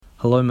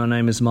Hello, my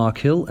name is Mark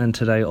Hill, and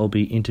today I'll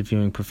be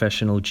interviewing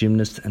professional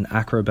gymnast and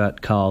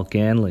acrobat Carl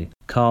Ganley.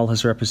 Carl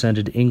has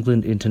represented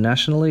England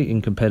internationally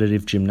in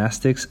competitive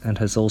gymnastics and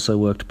has also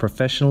worked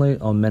professionally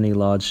on many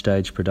large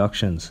stage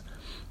productions.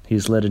 He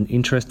has led an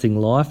interesting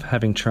life,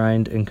 having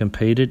trained and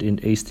competed in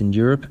Eastern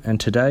Europe, and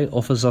today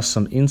offers us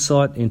some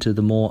insight into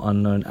the more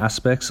unknown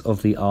aspects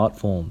of the art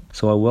form.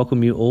 So I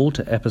welcome you all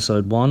to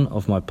episode 1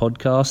 of my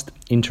podcast,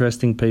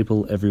 Interesting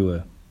People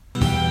Everywhere.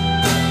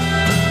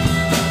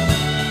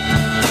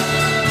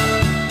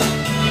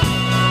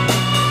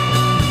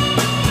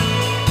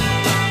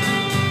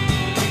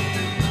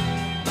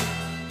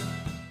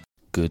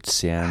 Good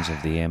sounds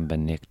of the amber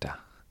nectar.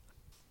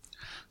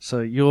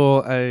 So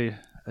you're a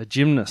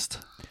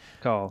gymnast,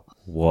 Carl.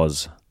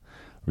 Was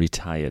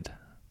retired.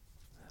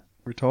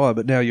 Retired,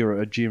 but now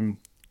you're a gym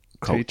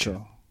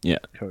teacher. Yeah,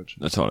 Coach.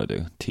 that's all I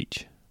do.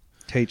 Teach.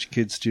 Teach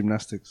kids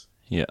gymnastics.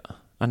 Yeah,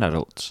 and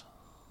adults.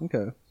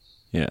 Okay.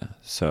 Yeah,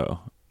 so,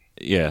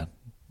 yeah,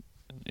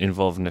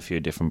 involved in a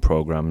few different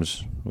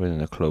programs within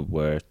the club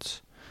where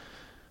it's,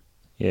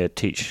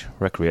 teach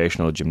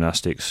recreational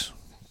gymnastics,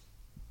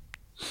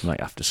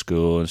 like after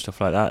school and stuff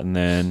like that, and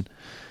then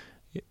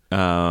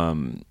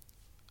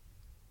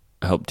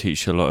help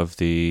teach a lot of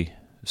the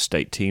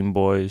state team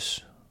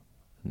boys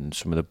and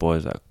some of the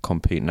boys that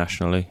compete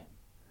nationally,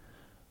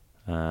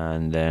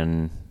 and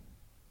then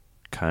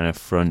kind of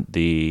front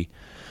the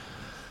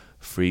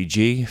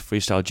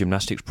freestyle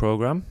gymnastics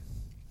program,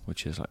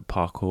 which is like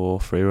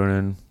parkour, free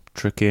running,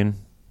 tricking,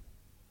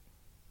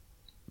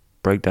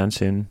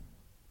 breakdancing,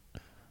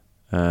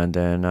 and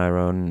then I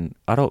run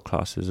adult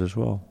classes as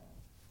well.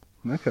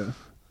 Okay.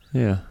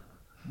 Yeah.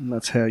 And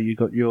that's how you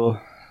got your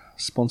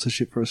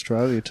sponsorship for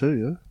Australia too,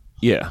 yeah?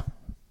 Yeah.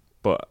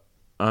 But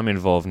I'm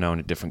involved now in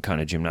a different kind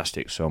of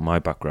gymnastics, so my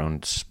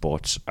background is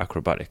sports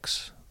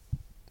acrobatics.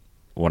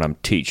 What I'm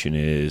teaching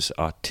is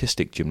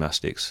artistic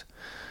gymnastics.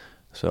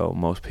 So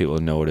most people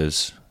know it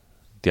as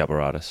the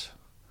apparatus.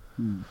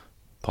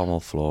 Pommel,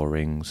 floor,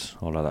 rings,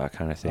 all of that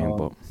kind of thing.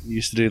 But you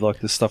used to do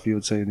like the stuff you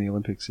would see in the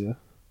Olympics, yeah?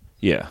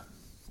 yeah.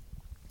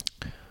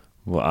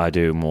 What I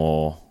do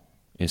more,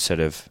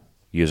 instead of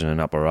using an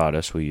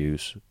apparatus, we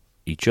use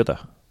each other.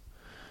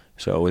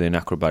 So within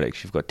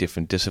acrobatics, you've got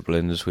different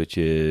disciplines, which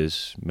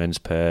is men's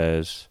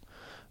pairs,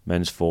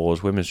 men's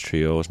fours, women's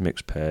trios,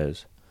 mixed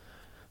pairs,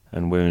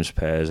 and women's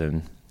pairs.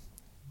 And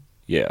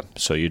yeah,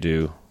 so you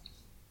do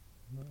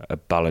a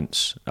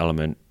balance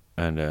element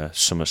and a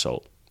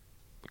somersault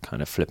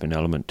kind of flipping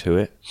element to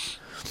it.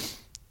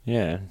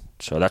 Yeah,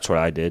 so that's what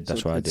I did.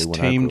 That's what I did when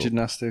I grew up. Team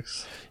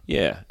gymnastics.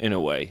 Yeah, in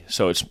a way.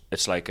 So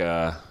it's like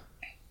I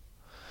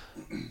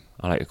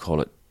like to call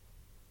it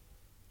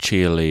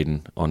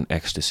cheerleading on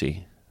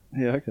ecstasy.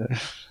 Yeah, okay.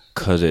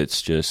 Because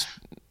it's just,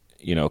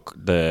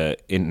 the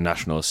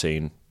international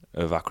scene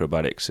of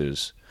acrobatics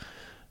is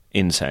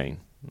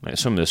insane. Like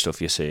some of the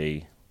stuff you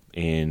see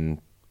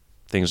in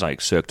things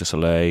like Cirque du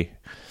Soleil,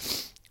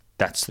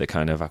 that's the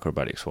kind of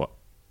acrobatics what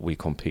we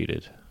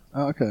competed.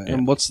 Oh, okay. Yeah.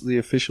 And what's the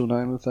official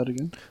name of that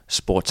again?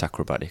 Sports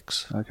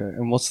acrobatics. Okay.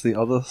 And what's the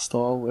other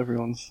style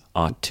everyone's?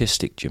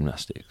 Artistic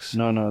gymnastics.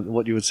 No,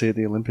 what you would see at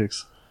the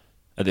Olympics.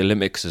 At the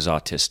Olympics is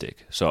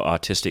artistic. So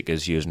artistic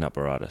is using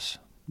apparatus.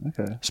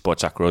 Okay.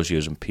 Sports acro is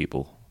using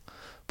people.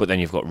 But then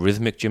you've got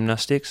rhythmic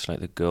gymnastics,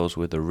 like the girls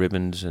with the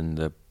ribbons and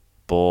the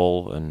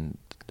ball and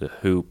the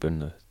hoop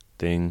and the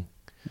thing.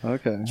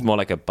 Okay. It's more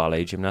like a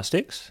ballet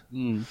gymnastics.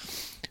 And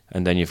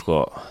then you've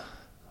got,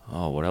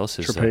 what else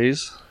is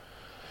Trapeze?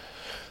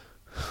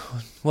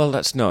 Well,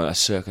 that's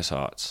circus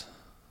arts.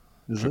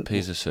 Is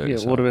Trapeze it? is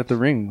circus Yeah, what art. about the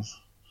rings?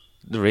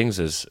 The rings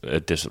is a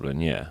discipline,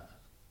 yeah.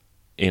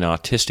 In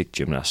artistic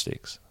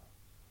gymnastics.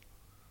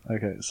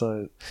 Okay,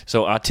 so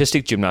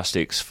artistic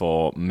gymnastics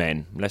for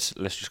men. Let's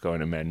just go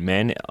into men.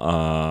 Men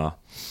are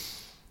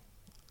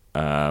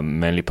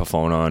mainly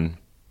performing on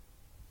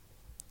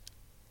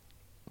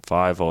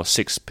 5 or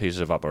 6 pieces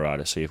of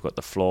apparatus. So you've got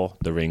the floor,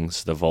 the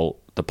rings, the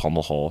vault, the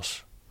pommel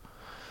horse,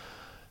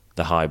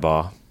 the high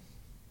bar,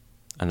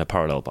 and the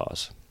parallel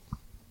bars.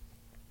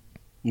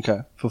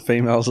 okay, for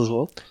females as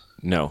well?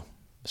 No.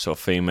 So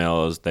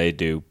females, they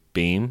do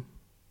beam,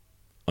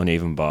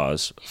 uneven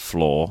bars,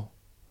 floor,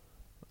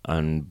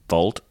 and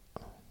vault.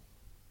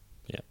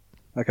 Yeah.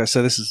 Okay,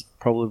 so this is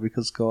probably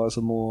because guys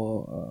are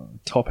more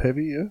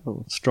top-heavy, yeah?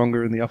 Or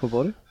stronger in the upper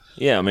body?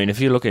 Yeah, I mean, if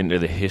you look into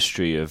the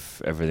history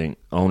of everything,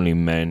 only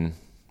men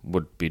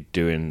would be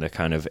doing the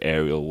kind of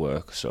aerial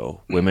work.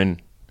 So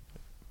women,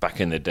 back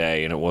in the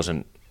day, and it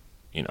wasn't,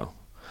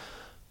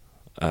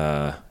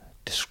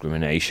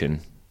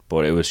 discrimination,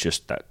 but it was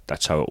just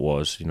that's how it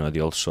was.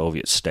 The old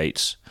Soviet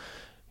states,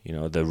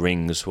 the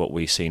rings, what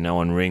we see now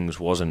on rings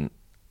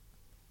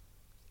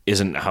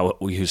isn't how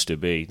it used to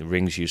be. The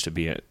rings used to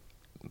be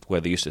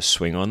where they used to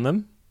swing on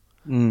them,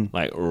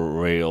 like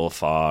real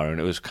far,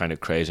 and it was kind of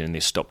crazy, and they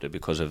stopped it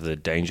because of the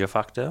danger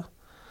factor.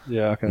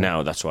 Yeah, okay.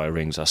 Now that's why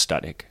rings are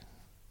static,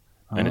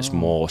 and it's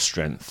more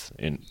strength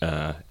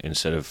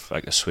instead of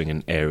like a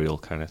swinging aerial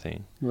kind of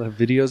thing. We'll have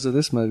videos of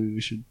this. Maybe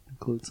we should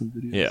include some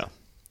videos. Yeah.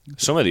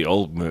 Some of the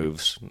old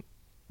moves,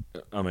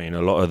 I mean,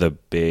 a lot of the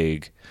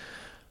big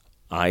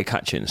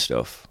eye-catching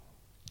stuff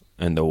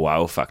and the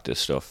wow factor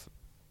stuff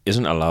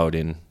isn't allowed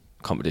in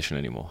competition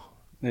anymore.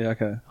 Yeah,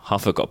 okay.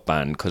 Half it got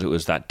banned because it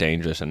was that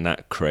dangerous and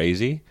that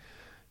crazy.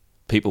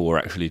 People were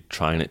actually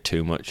trying it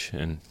too much,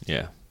 and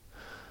yeah,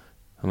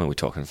 I mean, we're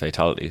talking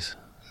fatalities.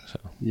 So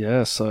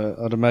Yeah, so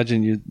I'd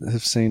imagine you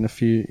have seen a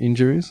few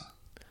injuries.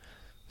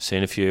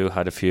 seen a few,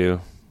 had a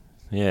few.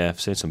 Yeah, I've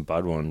seen some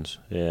bad ones.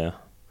 Yeah,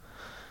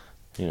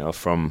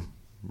 from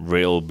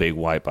real big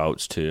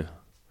wipeouts to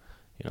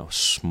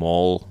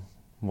small,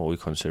 what we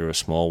consider a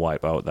small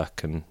wipeout that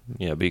can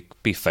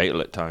be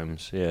fatal at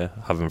times. Yeah,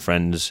 having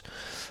friends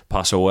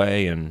pass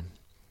away and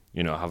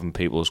having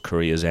people's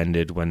careers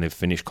ended when they've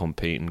finished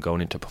competing,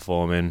 going into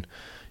performing,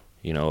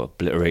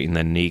 obliterating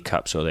their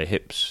kneecaps or their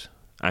hips,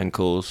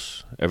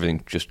 ankles,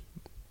 everything just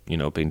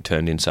being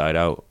turned inside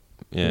out.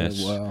 Yeah,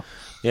 Wow.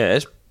 yeah,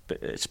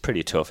 it's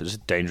pretty tough. It's a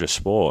dangerous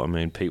sport. I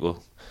mean,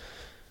 people.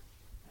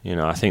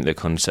 I think the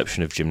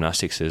conception of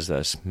gymnastics is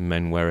that it's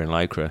men wearing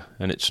lycra,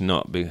 and it's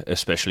not,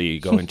 especially you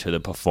go into the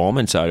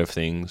performance side of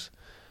things,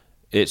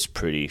 it's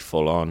pretty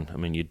full on. I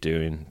mean, you're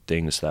doing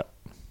things that,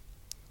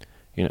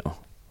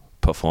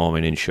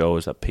 performing in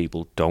shows that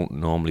people don't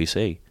normally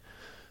see.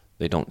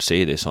 They don't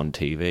see this on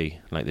TV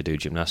like they do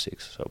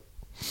gymnastics. So,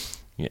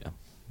 yeah,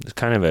 there's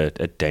kind of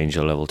a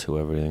danger level to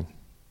everything.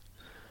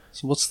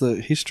 So what's the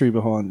history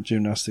behind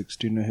gymnastics?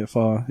 Do you know how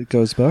far it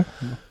goes back?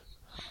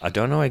 I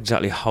don't know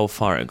exactly how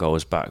far it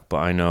goes back, but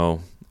I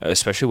know,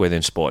 especially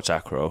within sports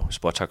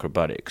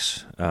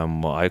acrobatics,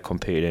 what I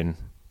compete in,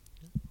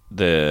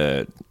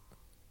 the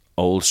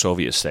old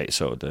Soviet states,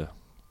 so the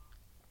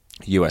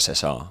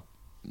USSR,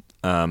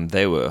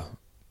 they were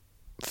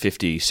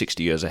 50,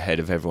 60 years ahead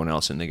of everyone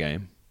else in the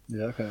game.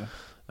 Yeah, okay.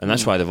 And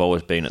that's why they've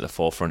always been at the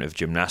forefront of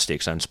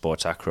gymnastics and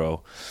sports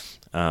acro.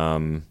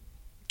 And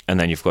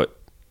then you've got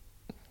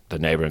the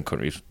neighbouring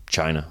countries,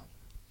 China,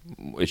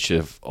 which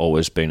have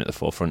always been at the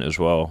forefront as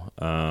well.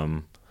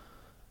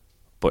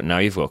 But now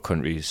you've got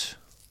countries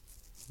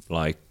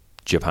like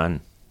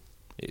Japan,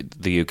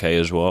 the UK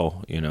as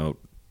well,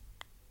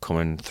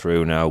 coming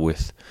through now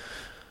with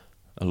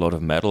a lot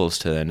of medals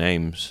to their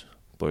names.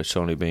 But it's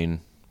only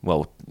been,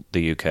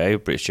 the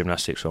UK, British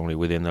Gymnastics, only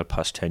within the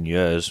past 10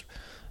 years,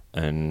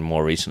 and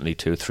more recently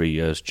 2-3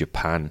 years,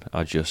 Japan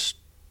are just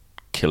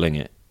killing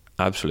it,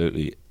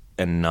 absolutely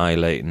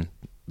annihilating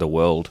the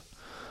world.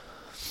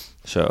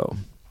 So,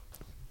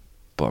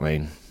 but I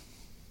mean,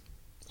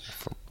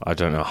 I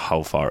don't know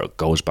how far it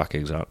goes back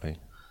exactly.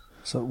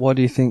 So why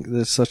do you think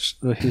there's such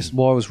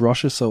why was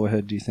Russia so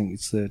ahead? Do you think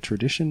it's their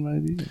tradition,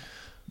 maybe?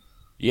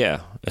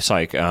 Yeah, it's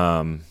like,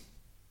 I mean,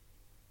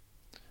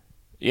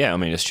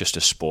 it's just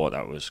a sport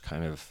that was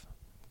kind of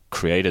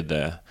created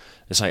there.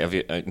 It's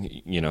like,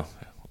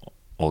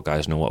 all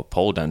guys know what a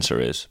pole dancer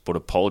is, but a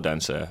pole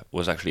dancer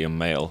was actually a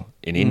male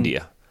in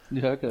India.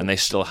 Yeah, okay. And they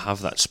still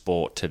have that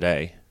sport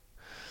today.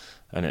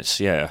 And it's,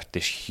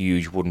 this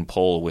huge wooden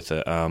pole with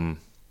a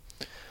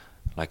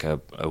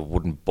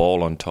wooden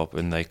ball on top,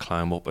 and they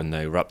climb up and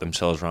they wrap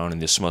themselves around and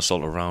they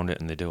somersault around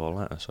it and they do all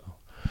that. So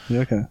Yeah,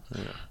 okay.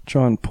 Yeah.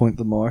 Try and point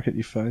the mic at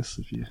your face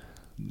if you...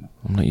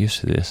 I'm not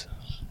used to this.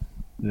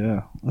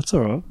 Yeah, that's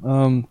all right.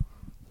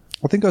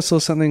 I think I saw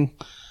something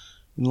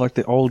in like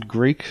the old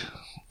Greek...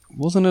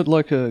 Wasn't it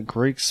like a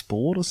Greek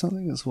sport or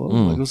something as well?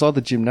 Like it was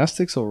either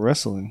gymnastics or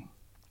wrestling.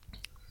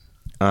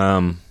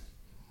 I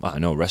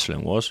know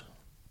wrestling was,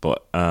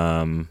 but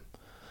as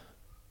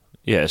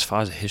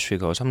far as the history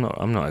goes, I'm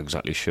not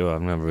exactly sure.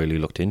 I've never really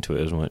looked into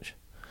it as much.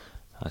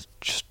 I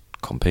just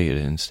competed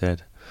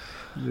instead.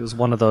 It was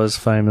one of those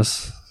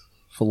famous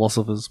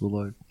philosophers with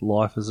like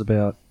life is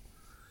about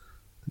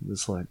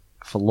this like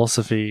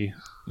philosophy,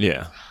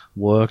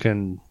 work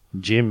and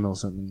gym or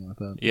something like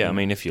that. Yeah, I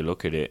mean, if you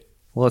look at it,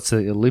 well, that's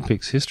the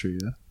Olympics history,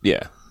 yeah.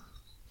 Yeah.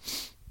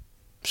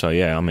 So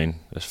I mean,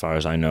 as far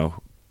as I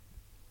know,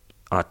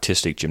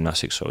 artistic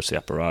gymnastics, so it's the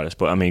apparatus.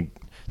 But I mean,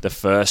 the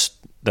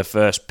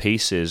first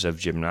pieces of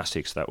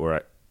gymnastics that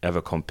were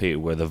ever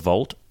competed were the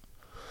vault.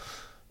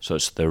 So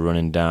it's the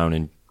running down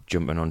and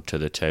jumping onto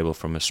the table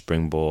from a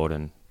springboard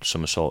and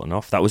somersaulting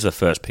off. That was the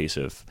first piece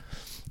of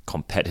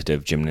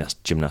competitive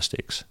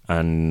gymnastics.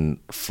 And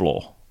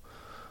floor,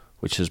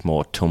 which is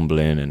more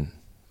tumbling and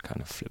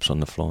kind of flips on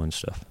the floor and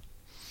stuff.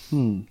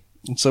 And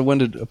so when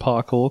did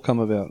parkour come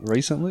about?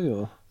 Recently,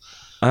 or?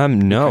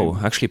 No,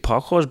 actually,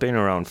 parkour has been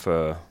around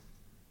for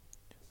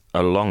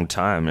a long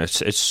time.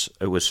 It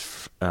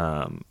was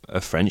a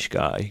French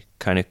guy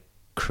kind of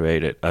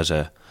created as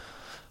a,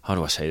 how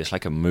do I say this,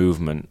 like a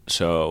movement.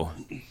 So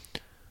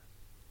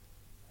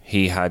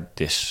he had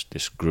this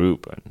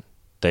group, and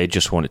they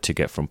just wanted to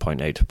get from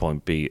point A to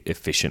point B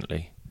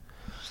efficiently.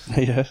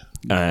 Yeah.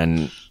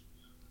 And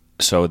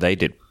so they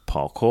did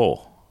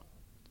parkour.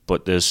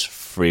 But there's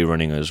free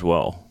running as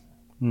well.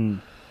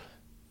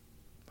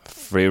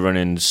 Free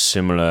running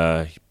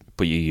similar,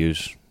 but you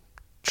use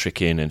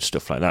tricking and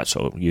stuff like that.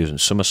 So using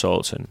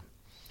somersaults and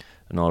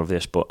all of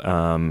this. But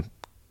I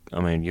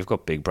mean, you've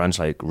got big brands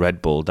like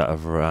Red Bull that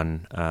have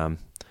run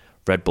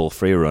Red Bull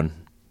Free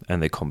Run,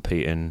 and they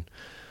compete in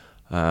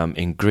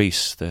in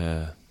Greece,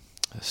 the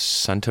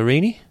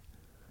Santorini.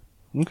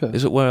 Okay.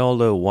 Is it where all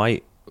the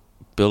white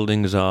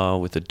buildings are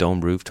with the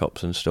domed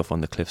rooftops and stuff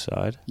on the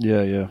cliffside?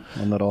 Yeah,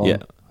 on that island. Yeah.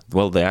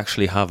 Well, they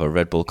actually have a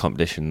Red Bull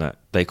competition that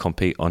they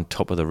compete on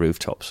top of the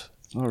rooftops.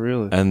 Oh,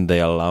 really? And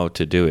they are allowed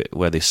to do it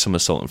where they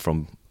somersaulting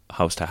from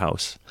house to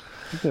house.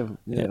 I think I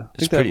It's think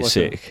they have pretty like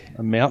sick.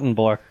 A mountain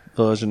bike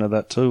version of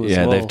that too. As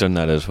Yeah, well. they've done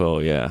that as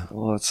well. Yeah.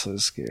 Oh, that's so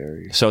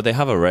scary. So they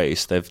have a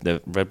race.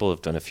 Red Bull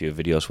have done a few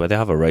videos where they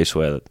have a race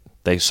where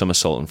they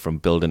somersaulting from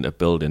building to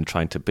building,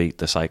 trying to beat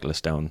the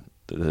cyclists down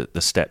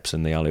the steps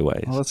in the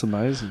alleyways. Oh, that's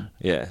amazing.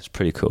 Yeah, it's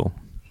pretty cool.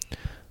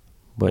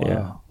 But yeah,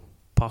 Wow.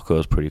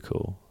 parkour's pretty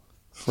cool.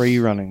 Free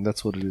running,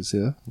 that's what it is,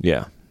 yeah?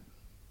 Yeah.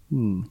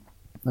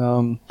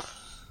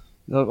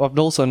 I've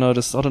also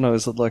noticed, I don't know,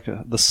 is it like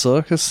the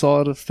circus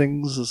side of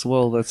things as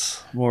well?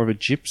 That's more of a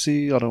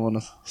gypsy? I don't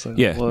want to say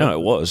Yeah, that word. no,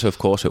 it was. Of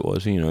course it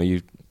was. You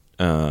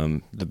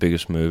know, the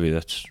biggest movie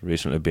that's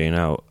recently been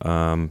out,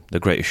 The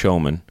Greatest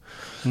Showman,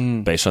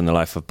 based on the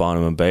life of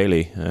Barnum and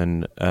Bailey,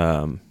 and,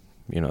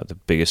 you know, the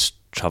biggest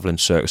traveling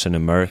circus in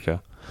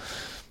America.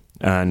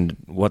 And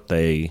what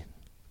they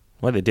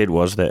did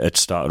was that it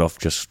started off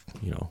just,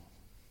 you know,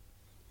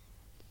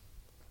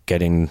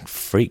 getting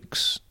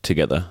freaks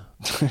together.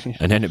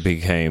 And then it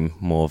became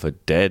more of a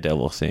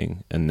daredevil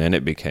thing, and then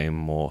it became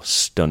more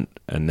stunt,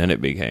 and then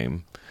it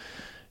became,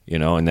 you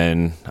know, and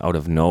then out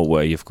of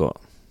nowhere you've got,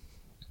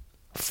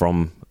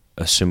 from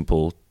a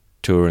simple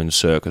touring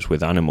circus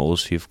with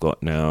animals, you've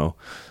got now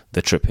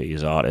the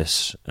trapeze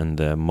artists and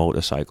the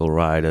motorcycle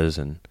riders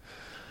and,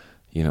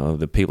 you know,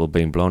 the people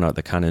being blown out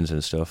the cannons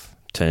and stuff,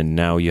 to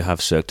now you have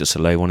Cirque du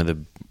Soleil, one of the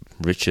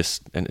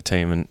richest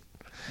entertainment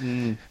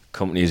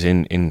companies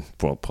in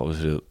well,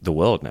 probably the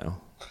world now.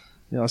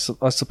 Yeah,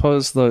 I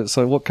suppose, though,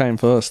 so what came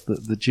first,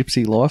 the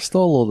gypsy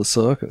lifestyle or the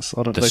circus?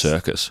 I don't. The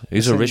circus.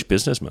 He's a rich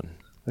businessman.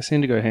 They seem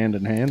to go hand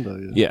in hand, though.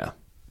 Yeah. Yeah.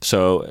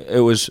 So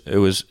it was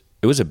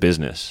a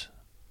business,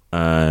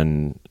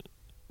 and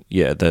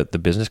yeah, the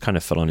business kind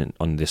of fell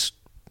on this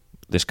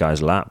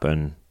guy's lap,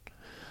 and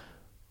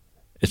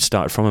it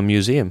started from a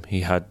museum.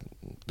 He had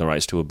the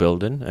rights to a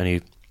building, and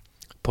he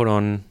put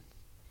on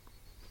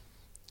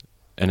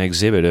an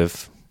exhibit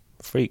of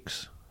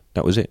freaks.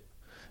 That was it.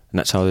 And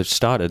that's how it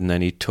started, and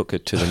then he took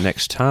it to the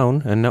next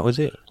town, and that was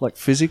it. Like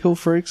physical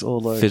freaks or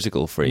like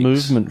Physical freaks.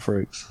 movement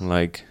freaks?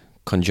 Like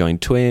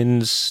conjoined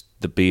twins.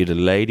 The bearded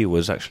lady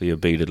was actually a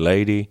bearded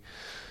lady.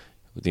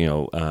 You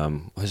know,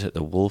 was it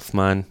the wolf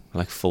man?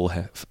 Like full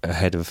a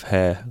head of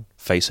hair,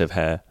 face of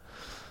hair.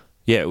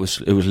 Yeah, it was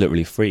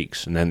literally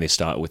freaks. And then they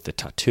started with the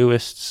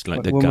tattooists,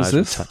 like the when was guys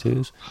with this?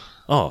 tattoos.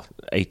 Oh,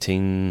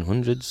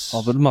 1800s.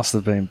 Oh, but it must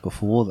have been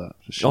before that,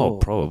 for sure. Oh,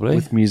 probably.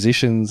 With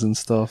musicians and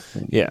stuff.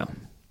 And Yeah.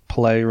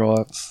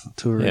 playwrights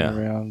touring Yeah.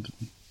 around.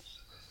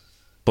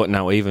 But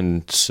now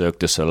even Cirque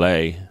du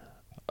Soleil,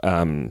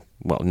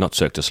 well, not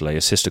Cirque du Soleil,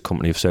 a sister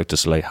company of Cirque du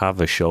Soleil,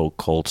 have a show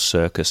called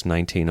Circus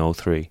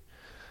 1903.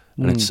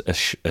 And it's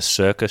a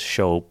circus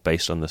show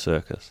based on the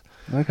circus.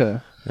 Okay.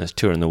 And it's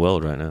touring the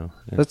world right now.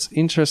 Yeah. That's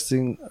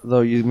interesting,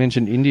 though you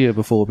mentioned India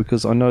before,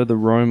 because I know the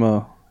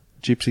Roma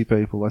gypsy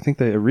people, I think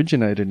they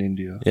originate in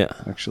India, Yeah.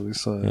 actually.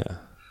 So, Yeah.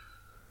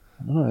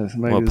 I don't know. Maybe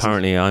Well, there's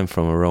apparently I'm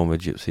from a Roma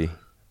gypsy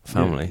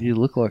family. You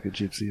look like a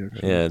gypsy,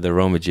 actually. Yeah, the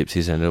Roma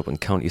gypsies ended up in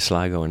County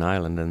Sligo in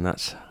Ireland, and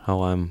that's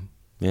how I'm,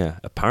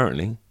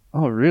 apparently,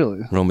 Oh,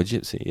 really? Roma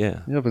gypsy,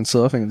 yeah. Yeah, I've been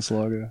surfing in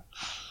Sligo.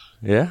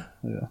 Yeah?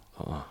 Yeah.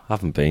 Oh, I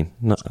haven't been.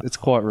 No. It's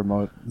quite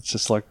remote. It's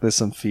just like there's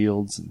some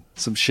fields and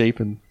some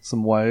sheep and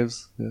some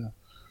waves. Yeah.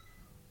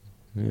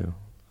 Yeah.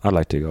 I'd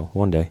like to go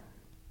one day.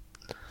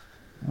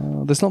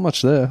 There's not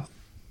much there.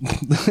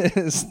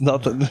 It's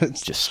nothing.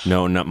 It's Just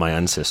knowing that my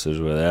ancestors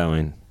were there. I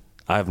mean,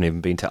 I haven't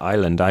even been to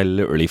Ireland. I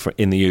literally,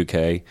 in the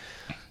UK,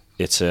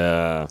 it's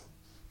a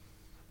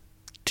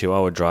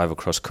 2-hour drive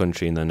across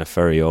country and then a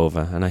ferry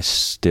over, and I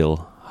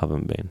still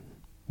haven't been.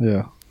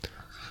 yeah.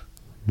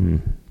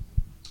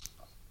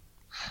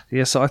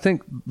 Yeah, so I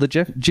think the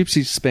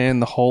gypsies span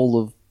the whole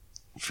of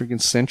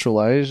freaking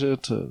Central Asia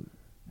to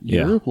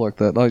Yeah. Europe like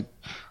that. Like,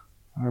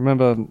 I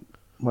remember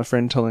my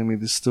friend telling me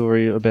this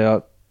story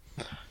about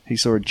he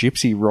saw a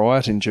gypsy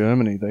riot in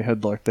Germany. They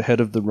had like the head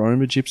of the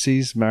Roma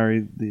gypsies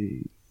marry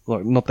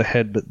not the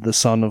head, but the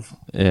son of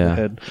Yeah. the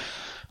head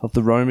of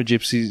the Roma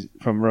gypsies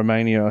from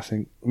Romania, I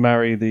think,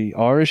 marry the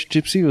Irish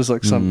gypsy. It was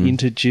like some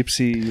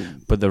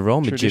inter-gypsy But the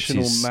Roma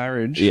traditional gypsies,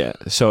 marriage. yeah.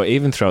 So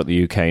even throughout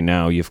the UK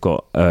now, you've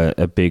got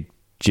a big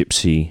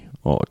gypsy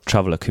or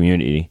traveller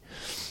community,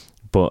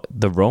 but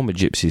the Roma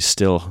gypsies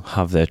still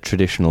have their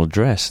traditional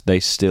dress. They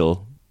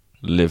still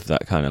live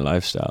that kind of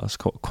lifestyle. It's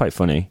quite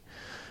funny.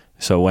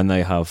 So when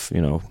they have,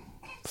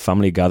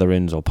 family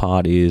gatherings or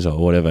parties or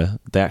whatever,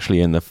 they're actually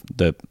in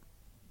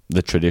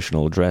the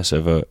traditional dress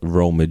of a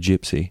Roma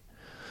gypsy.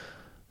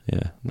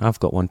 Yeah, I've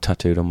got one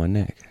tattooed on my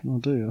neck. Oh,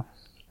 do you?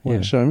 Wait,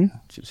 Yeah. show me.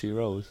 Gypsy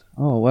Rose.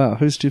 Oh, wow.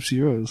 Who's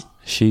Gypsy Rose?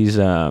 She's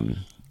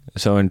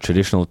so in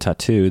traditional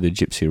tattoo, the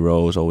Gypsy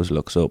Rose always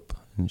looks up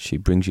and she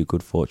brings you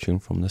good fortune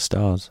from the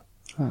stars.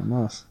 Oh,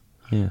 nice.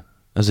 Yeah,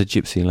 as a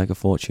gypsy, like a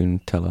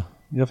fortune teller.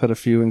 Yeah, I've had a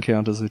few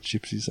encounters with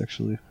gypsies,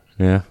 actually.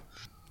 Yeah.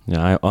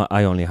 Yeah,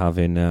 I only have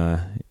in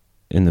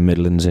the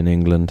Midlands in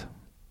England,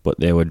 but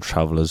they were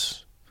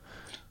travellers.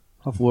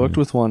 I've worked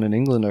with one in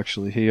England,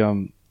 actually.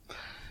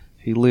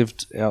 He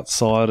lived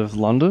outside of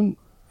London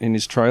in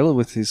his trailer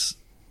with his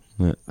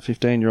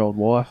 15-year-old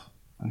wife,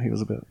 and he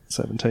was about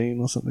 17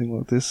 or something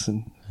like this,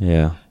 and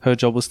Yeah. her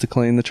job was to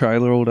clean the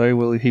trailer all day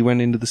while he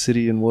went into the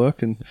city and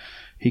work, and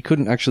he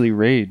couldn't actually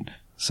read,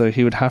 so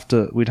we'd have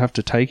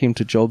to take him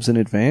to jobs in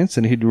advance,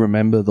 and he'd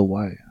remember the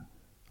way.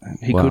 And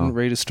he Wow. couldn't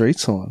read a street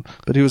sign,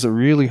 but he was a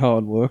really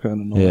hard worker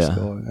and a nice Yeah.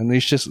 guy, and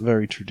he's just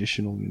very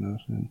traditional, you know.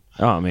 And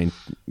Oh, I mean,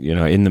 you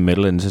know, in the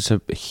Midlands, it's a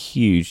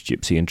huge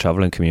gypsy and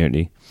travelling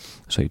community.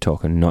 So you're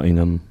talking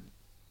Nottingham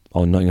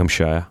or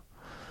Nottinghamshire,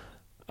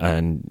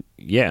 and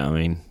yeah, I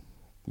mean,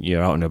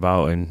 you're out and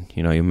about, and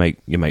you know, you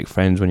make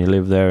friends when you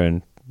live there,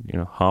 and you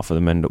know, half of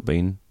them end up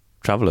being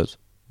travellers.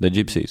 They're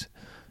gypsies.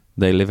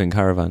 They live in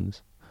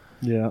caravans.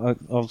 yeah, I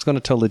was going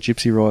to tell the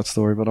gypsy ride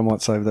story, but I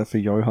might save that for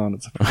Johan.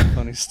 It's a pretty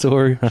funny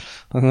story.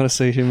 I'm going to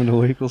see him in a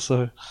week or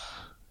so.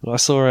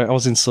 But I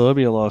was in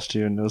Serbia last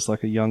year, and there was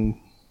like a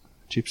young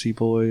gypsy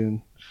boy,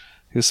 and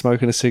he was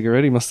smoking a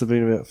cigarette. He must have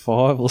been about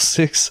 5 or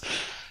 6.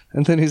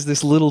 And then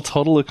this little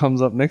toddler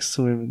comes up next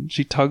to him, and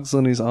she tugs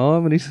on his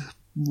arm, and he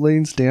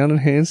leans down and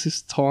hands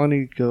this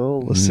tiny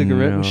girl a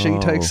cigarette, and she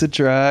No. takes a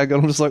drag.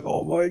 And I'm just like,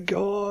 oh my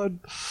God.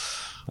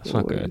 That's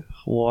not good.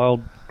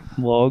 Wild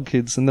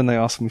kids. And then they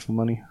ask me for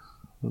money.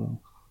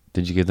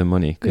 Did you give them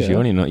money? Because Yeah.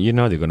 you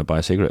know they're going to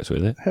buy cigarettes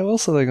with it. How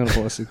else are they going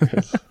to buy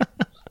cigarettes?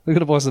 They're going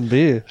to buy some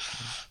beer.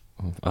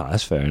 Oh,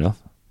 that's fair enough.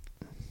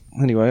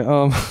 Anyway,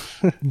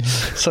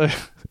 so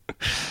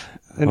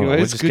anyway, we're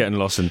it's just good. getting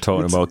lost and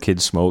talking about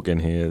kids smoking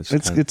here. It's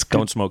Don't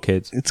good. smoke,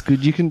 kids. It's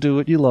good. You can do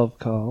what you love,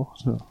 Carl.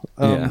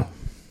 Yeah.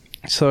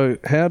 So,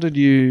 how did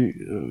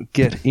you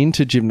get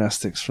into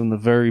gymnastics from the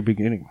very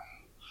beginning?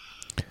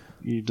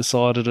 You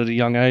decided at a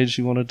young age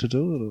you wanted to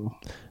do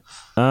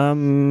it,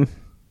 or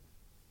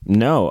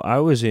No, I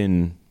was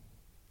in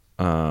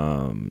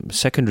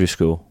secondary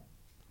school.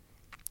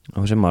 I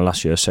was in my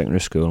last year of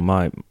secondary school.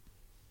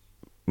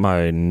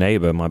 My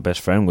neighbour, my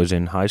best friend, was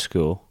in high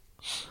school,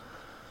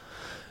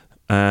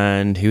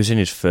 and he was in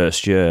his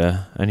first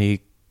year, and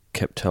he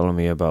kept telling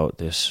me about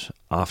this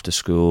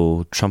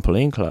after-school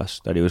trampoline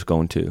class that he was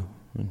going to.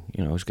 And,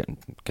 you know, I was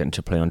getting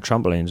to play on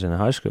trampolines in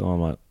high school.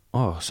 I'm like,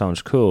 oh,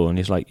 sounds cool. And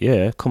he's like,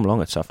 yeah, come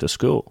along, it's after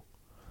school.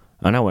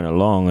 And I went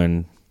along,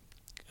 and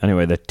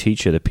anyway, the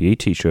PE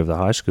teacher of the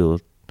high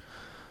school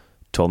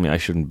told me I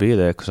shouldn't be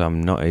there because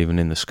I'm not even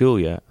in the school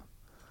yet.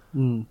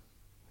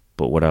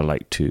 But would I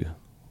like to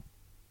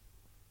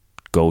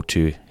go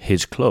to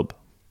his club?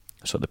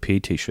 So the PE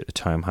teacher at the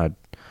time had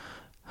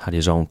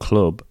his own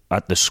club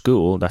at the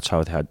school. That's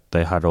how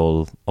they had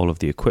all of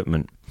the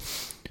equipment.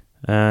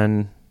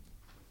 And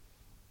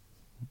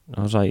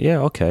I was like, yeah,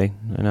 okay.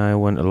 And I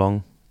went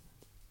along.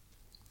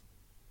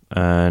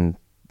 And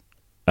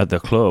at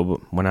the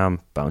club, when I'm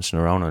bouncing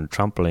around on a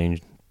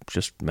trampoline,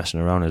 just messing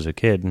around as a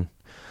kid, and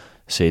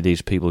see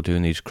these people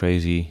doing these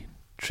crazy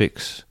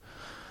tricks,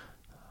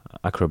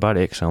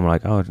 acrobatics, I'm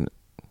like, oh,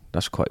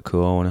 that's quite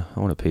cool. I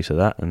want a piece of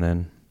that. And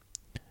then,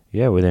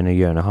 yeah, within a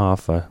year and a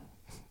half, I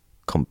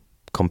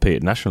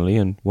competed nationally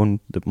and won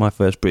my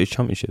first British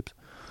Championships.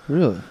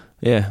 really?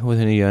 Yeah,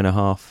 within a year and a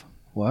half.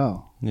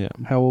 Wow. Yeah.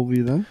 How old were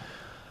you then?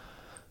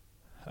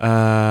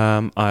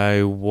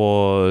 I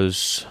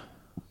was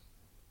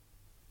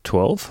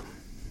 12.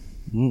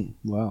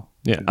 Wow.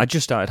 Yeah, I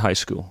just started high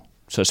school,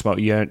 so it's about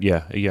a year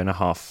and a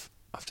half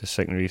after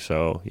secondary.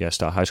 So yeah,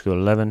 start high school at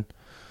 11.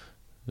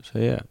 So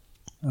yeah.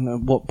 And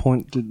at what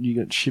point did you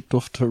get shipped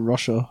off to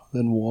Russia?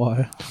 Then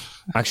why?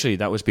 Actually,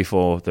 that was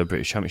before the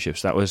British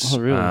Championships. That was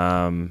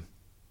really?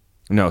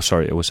 No,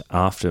 sorry, it was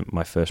after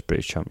my first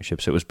British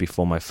Championships. It was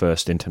before my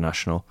first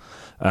international.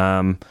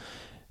 Well,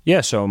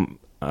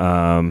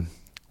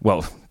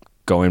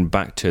 going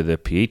back to the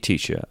PE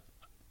teacher,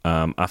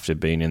 after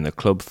being in the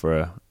club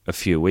for a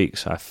few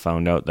weeks, I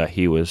found out that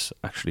he was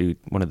actually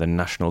one of the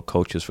national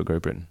coaches for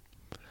Great Britain.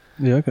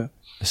 Yeah, okay.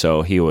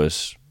 So he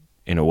was,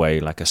 in a way,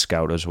 like a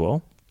scout as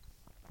well.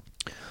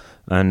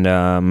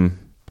 And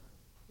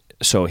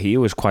so he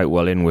was quite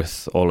well in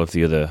with all of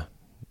the other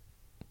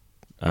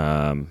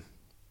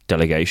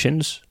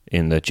delegations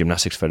in the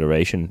Gymnastics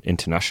Federation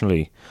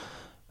internationally.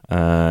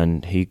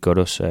 And he got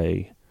us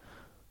a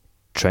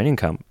training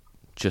camp.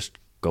 Just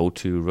go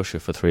to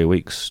Russia for 3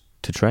 weeks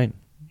to train.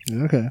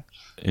 Yeah, okay.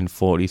 In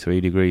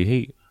 43-degree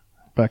heat.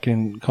 Back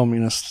in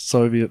communist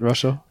Soviet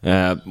Russia?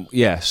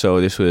 Yeah,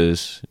 so this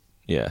was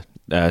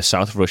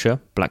south of Russia,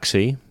 Black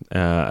Sea,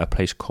 a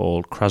place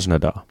called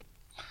Krasnodar.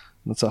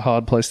 That's a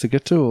hard place to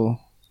get to, or?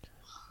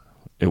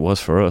 It was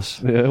for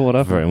us. Yeah, what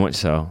happened? Very much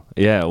so.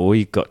 Yeah,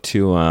 we got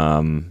to...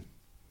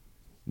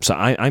 so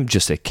I'm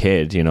just a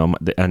kid, you know,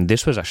 and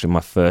this was actually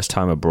my first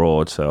time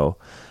abroad, so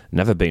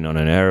never been on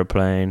an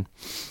aeroplane.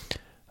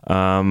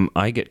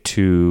 I get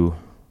to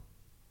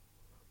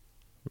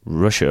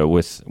Moscow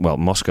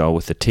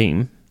with the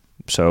team.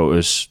 So it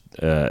was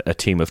a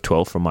team of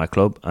 12 from my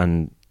club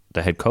and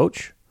the head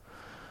coach,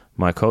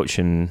 my coach,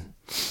 and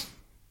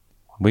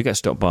we got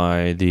stopped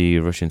by the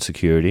Russian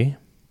security,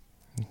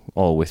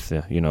 all with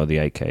the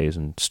AKs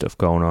and stuff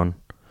going on.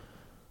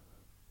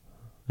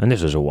 And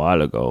this was a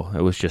while ago.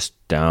 It was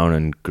just down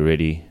and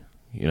gritty.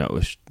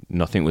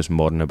 Nothing was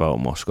modern about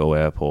Moscow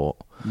airport.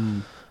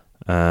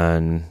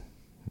 And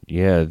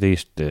yeah,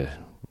 the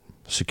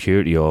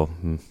security, or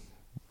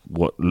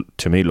what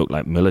to me looked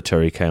like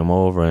military, came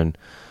over and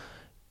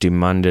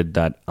demanded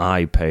that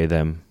I pay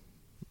them.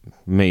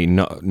 Me,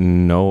 not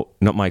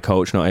my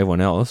coach, not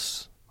everyone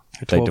else.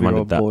 They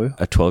demanded that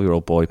a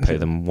 12-year-old boy pay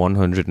them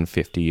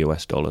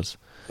 $150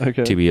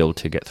 to be able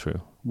to get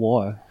through.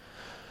 Why?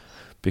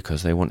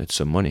 Because they wanted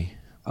some money.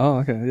 Oh,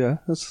 okay, yeah,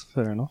 that's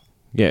fair enough.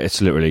 Yeah,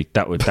 it's literally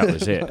that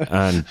was it.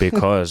 And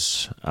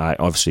because I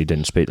obviously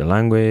didn't speak the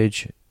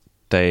language,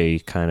 they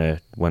kind of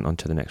went on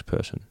to the next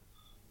person.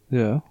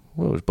 Yeah.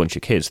 Well, it was a bunch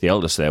of kids. The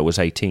eldest there was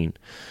 18.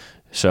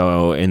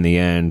 So in the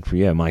end,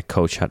 yeah, my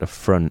coach had to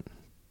front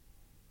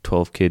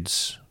 12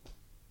 kids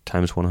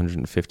times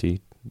 $150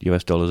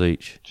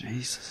 each.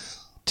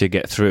 Jesus. To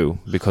get through,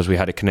 because we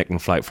had a connecting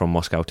flight from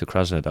Moscow to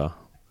Krasnodar.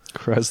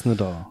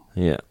 Krasnodar.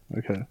 Yeah.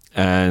 Okay.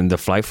 And the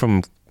flight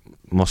from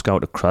Moscow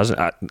to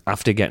Krasnodar,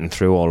 after getting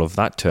through all of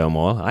that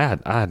turmoil, I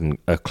hadn't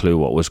a clue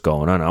what was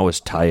going on. I was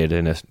tired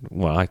in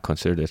I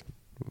considered it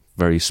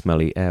very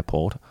smelly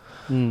airport.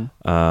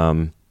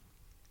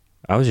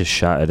 I was just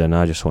shattered, and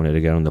I just wanted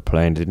to get on the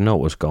plane. Didn't know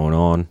what was going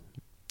on.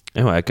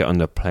 Anyway, I get on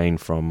the plane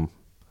from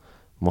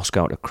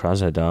Moscow to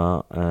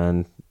Krasnodar,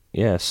 and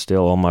yeah,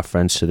 still all my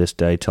friends to this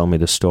day tell me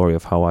the story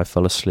of how I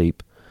fell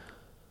asleep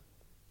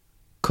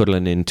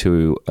cuddling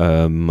into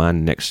a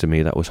man next to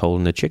me that was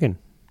holding a chicken.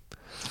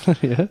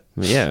 Yeah?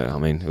 Yeah, I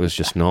mean, it was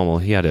just normal.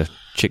 He had a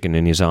chicken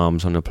in his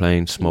arms on the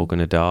plane, smoking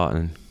a dart,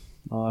 and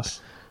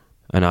nice.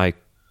 And I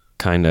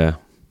kind of,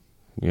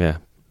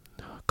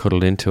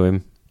 cuddled into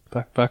him.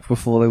 Back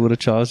before they would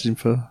have charged him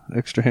for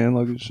extra hand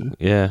luggage.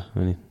 Yeah, I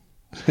mean,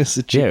 it's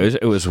a chicken. Yeah,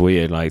 it was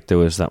weird. Like, there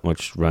was that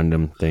much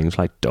random things,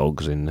 like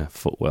dogs in the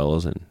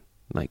footwells, and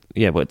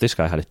but this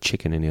guy had a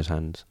chicken in his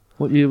hands.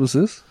 What year was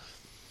this?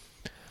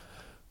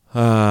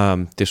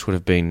 This would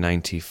have been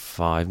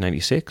 95,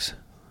 96.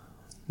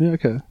 Yeah,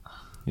 okay.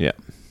 Yeah.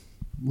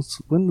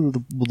 When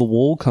did the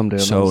wall come down?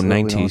 So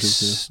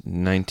 96.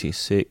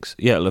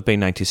 Yeah, it'll have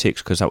been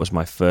 96 because that was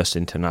my first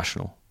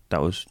international.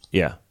 That was,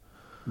 yeah.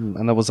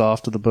 And that was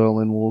after the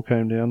Berlin Wall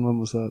came down. When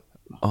was that?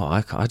 Oh,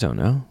 I don't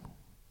know.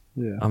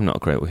 Yeah. I'm not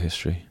great with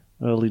history.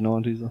 Early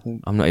 90s, I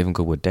think. I'm not even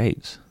good with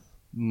dates.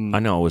 I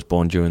know I was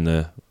born during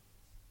the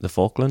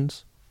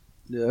Falklands.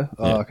 Yeah?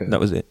 Oh, okay. That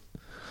was it.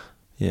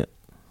 Yeah.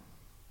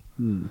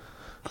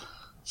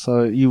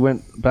 So you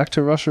went back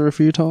to Russia a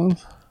few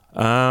times?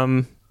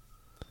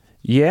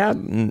 Yeah,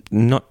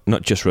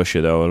 not just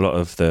Russia though. A lot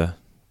of the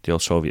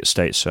old Soviet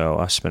states. So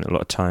I spent a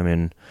lot of time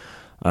in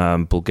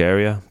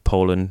Bulgaria,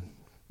 Poland,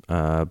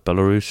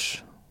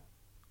 Belarus,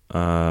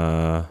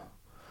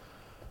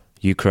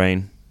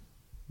 Ukraine.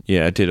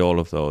 Yeah, I did all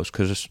of those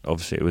because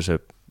obviously it was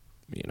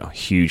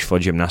huge for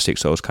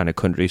gymnastics, those kind of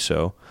countries.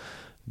 So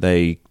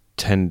they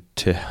tend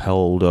to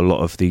hold a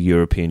lot of the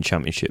European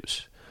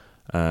championships,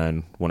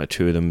 and one or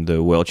two of them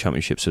the World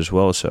Championships as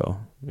well. So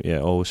yeah,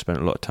 always spent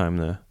a lot of time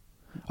there.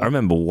 I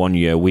remember one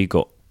year we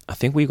got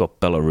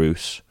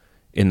Belarus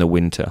in the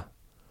winter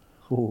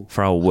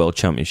for our World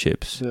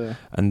Championships,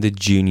 and the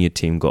junior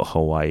team got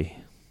Hawaii.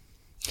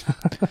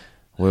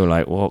 We were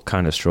like, what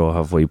kind of straw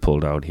have we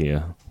pulled out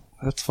here?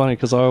 That's funny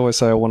because I always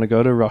say I want to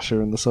go to Russia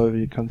and the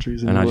Soviet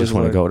countries, and I just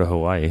want to go to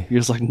Hawaii. You're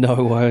just like,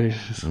 no way.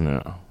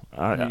 No,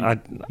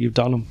 you've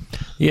done them.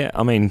 Yeah,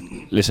 I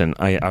mean, listen,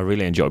 I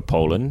really enjoyed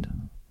Poland.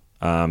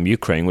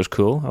 Ukraine was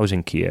cool. I was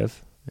in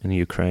Kiev in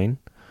Ukraine.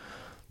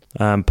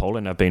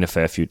 Poland, I've been a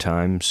fair few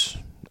times.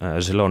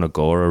 Zielona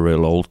Góra, a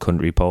real old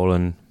country,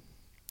 Poland.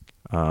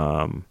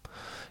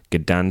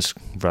 Gdansk,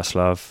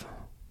 Wrocław.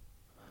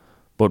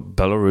 But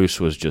Belarus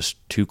was just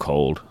too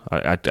cold.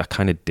 I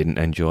kind of didn't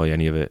enjoy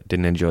any of it.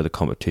 Didn't enjoy the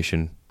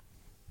competition.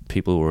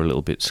 People were a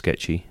little bit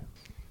sketchy.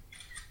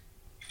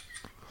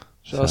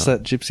 Show us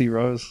that Gypsy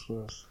Rose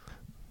for us.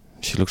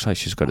 She looks like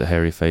she's got a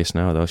hairy face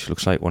now, though. She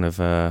looks like one of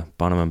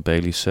Barnum and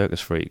Bailey's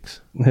circus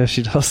freaks. Yeah,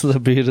 she does, the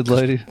bearded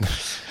lady.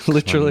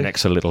 Literally. My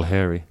neck's a little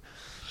hairy.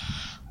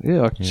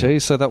 Yeah,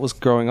 geez, so that was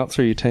growing up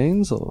through your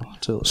teens? Or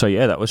so,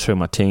 yeah, that was through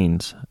my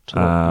teens.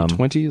 Your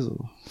 20s?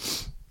 Or?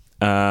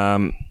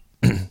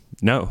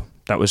 No,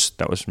 that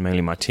was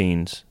mainly my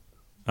teens.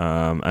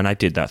 And I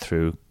did that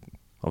through,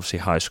 obviously,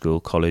 high school,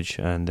 college,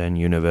 and then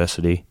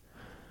university.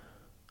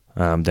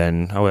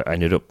 Then I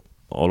ended up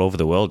all over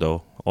the world,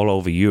 though. All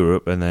over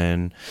Europe, and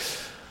then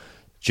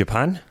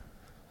Japan.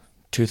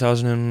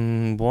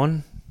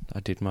 2001, I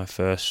did my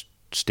first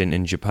stint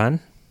in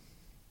Japan.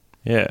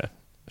 Yeah,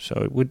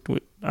 so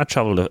I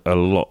travelled a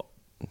lot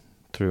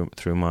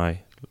through my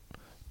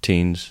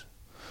teens.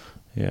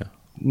 Yeah.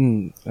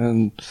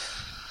 And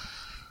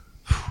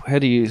how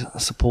do you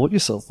support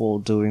yourself while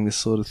doing this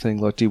sort of thing?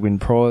 Like, do you win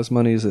prize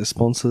money? Is there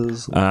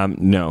sponsors?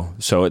 No.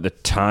 So at the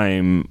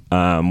time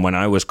when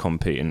I was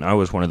competing, I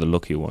was one of the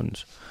lucky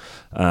ones.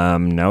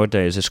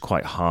 Nowadays it's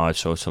quite hard,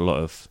 so it's a lot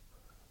of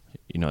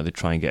they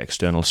try and get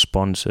external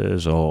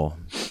sponsors or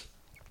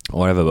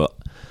whatever. But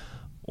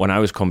when I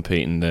was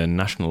competing, the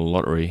National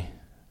Lottery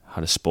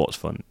had a sports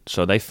fund,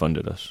 so they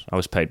funded us. I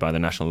was paid by the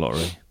National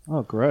Lottery.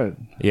 Oh, great.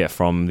 Yeah,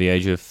 from the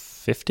age of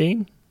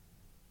 15.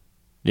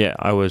 Yeah,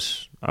 I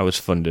was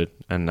funded,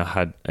 and I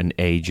had an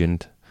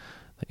agent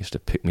that used to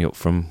pick me up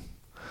from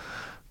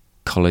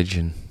college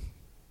and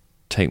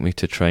take me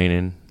to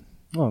training.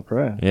 Oh,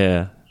 great.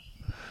 Yeah.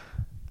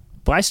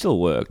 But I still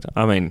worked.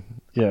 I mean,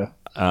 Yeah.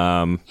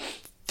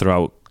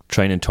 throughout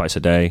training twice a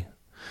day,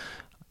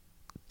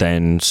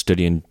 then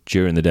studying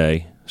during the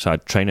day. So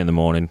I'd train in the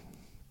morning,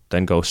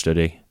 then go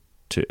study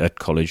at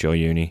college or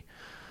uni.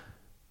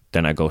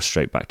 Then I go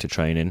straight back to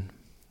training.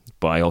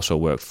 But I also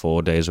worked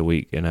 4 days a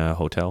week in a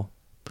hotel.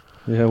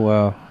 Yeah,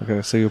 wow.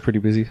 Okay, so you're pretty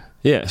busy.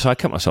 Yeah, so I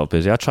kept myself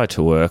busy. I tried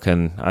to work,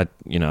 and I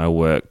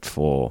worked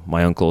for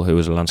my uncle, who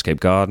was a landscape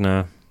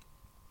gardener.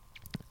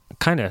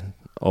 Kind of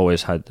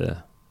always had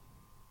the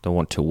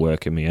want to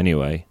work in me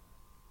anyway,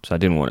 so I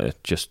didn't want to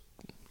just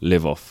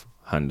live off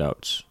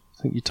handouts.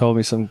 I think you told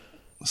me some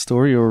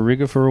story. You were a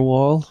rigger for a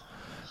while.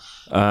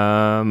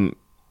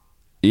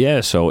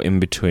 Yeah, so in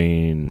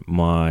between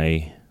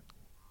my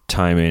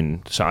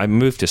time so I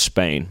moved to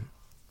Spain.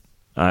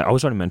 I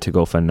was only meant to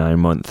go for 9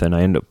 months, and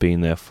I ended up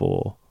being there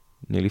for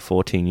nearly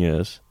 14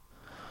 years.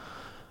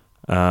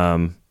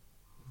 But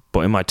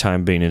in my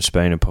time being in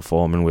Spain and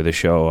performing with a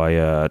show,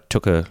 I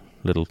took a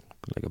little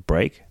a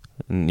break.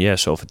 And yeah,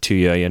 so for 2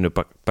 years I ended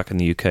up back in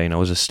the UK, and I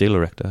was a steel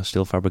erector,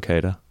 steel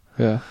fabricator.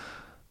 Yeah.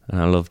 And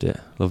I loved it.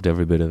 Loved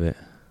every bit of it.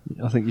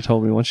 I think you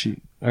told me once you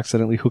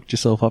accidentally hooked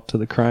yourself up to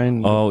the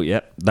crane. Oh,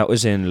 yeah. That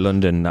was in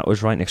London. That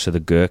was right next to the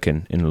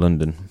Gherkin in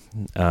London.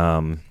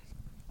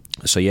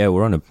 So yeah,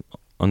 we're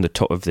on the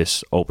top of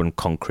this open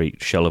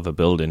concrete shell of a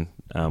building.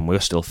 We're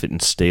still fitting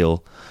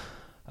steel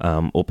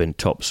up in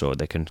top so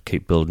they can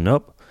keep building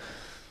up.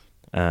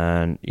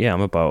 And yeah,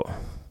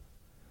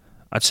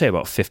 I'd say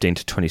about 15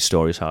 to 20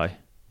 stories high,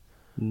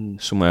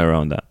 somewhere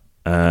around that.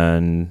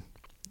 And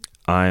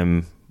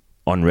I'm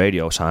on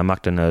radio, so I'm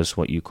acting as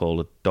what you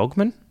call a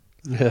dogman.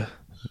 Yeah.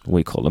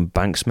 We call them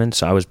banksmen.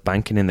 So I was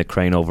banking in the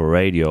crane over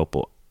radio,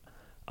 but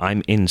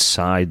I'm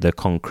inside the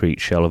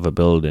concrete shell of a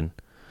building,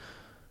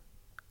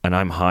 and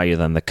I'm higher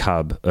than the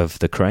cab of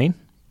the crane.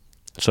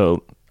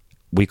 So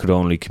we could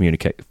only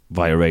communicate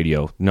via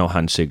radio. No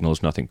hand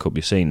signals, nothing could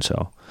be seen.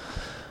 So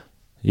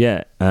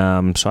yeah,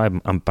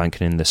 so I'm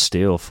banking in the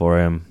steel for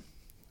him.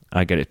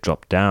 I get it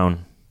dropped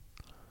down,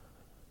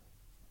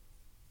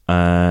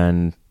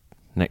 and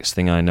next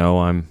thing I know,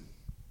 I'm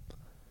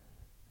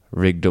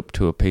rigged up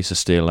to a piece of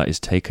steel that is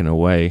taken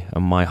away,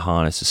 and my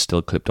harness is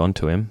still clipped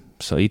onto him.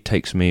 So he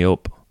takes me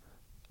up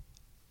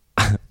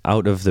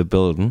out of the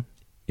building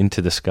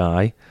into the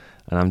sky,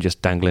 and I'm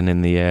just dangling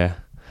in the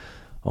air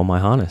on my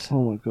harness.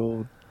 Oh my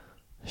god.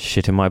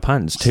 Shit in my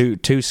pants.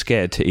 Too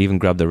scared to even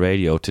grab the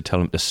radio to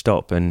tell him to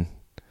stop, and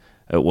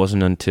it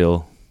wasn't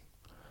until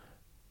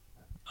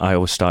I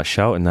would start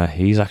shouting that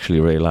he's actually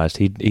realised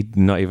he'd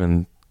not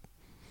even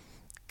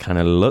kind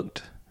of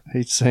looked.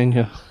 He'd seen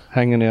you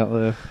hanging out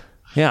there.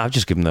 Yeah, I've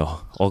just given the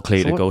all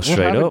clear to go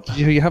straight up.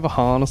 You have a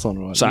harness on,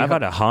 right? So I've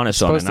had a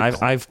harness on, and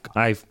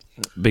I've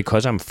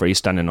because I'm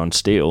freestanding on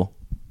steel.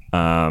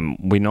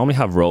 We normally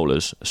have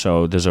rollers,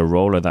 so there's a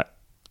roller that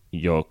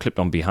you're clipped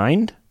on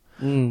behind,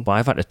 but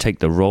I've had to take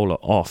the roller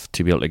off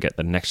to be able to get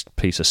the next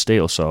piece of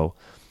steel. So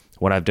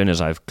what I've done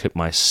is I've clipped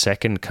my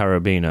second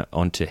carabiner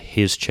onto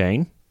his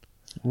chain.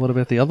 What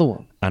about the other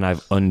one? And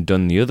I've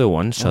undone the other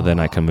one, so then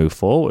I can move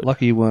forward.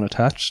 Lucky you weren't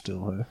attached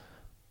still, huh?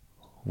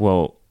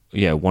 Well,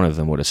 yeah, one of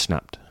them would have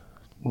snapped.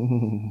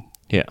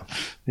 Yeah.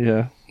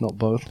 Yeah, not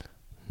both.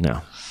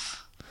 No.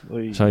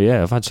 Oy. So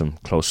yeah, I've had some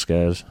close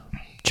scares.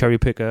 Cherry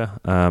picker,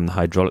 the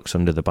hydraulics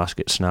under the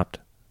basket snapped.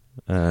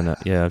 And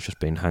yeah, I've just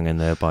been hanging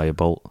there by a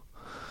bolt.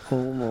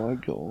 Oh my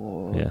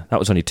god. Yeah, that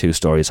was only 2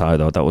 stories high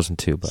though. That wasn't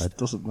too bad.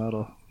 Doesn't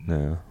matter.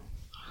 No.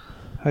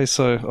 Hey,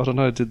 so, I don't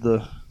know,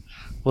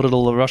 what did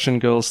all the Russian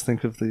girls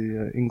think of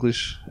the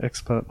English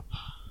expat?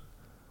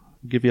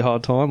 Give you a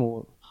hard time or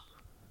what?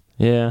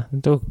 Yeah,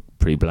 they were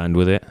pretty bland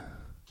with it.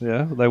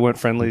 Yeah, they weren't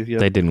friendly yet.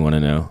 They didn't want to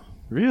know.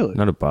 Really?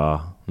 Not a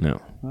bar,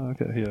 no. Oh,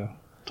 okay, yeah,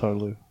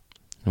 totally.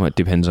 Well, it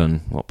depends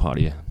on what part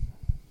of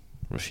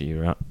Russia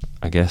you're at,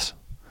 I guess.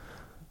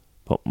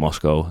 But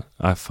Moscow,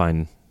 I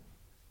find...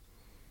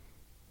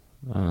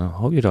 I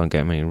hope you don't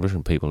get many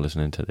Russian people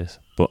listening to this,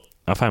 but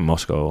I find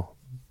Moscow,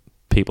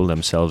 people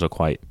themselves are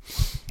quite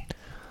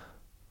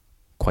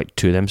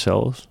to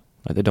themselves.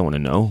 Like, they don't want to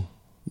know.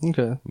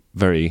 Okay.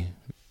 Very,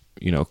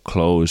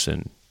 closed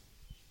and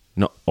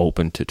not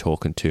open to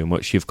talking too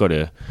much. You've got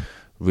to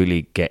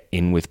really get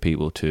in with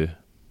people to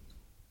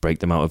break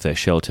them out of their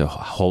shell to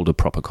hold a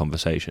proper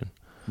conversation.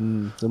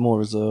 They're more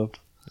reserved.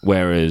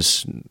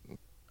 Whereas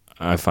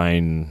I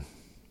find,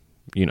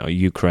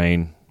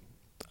 Ukraine,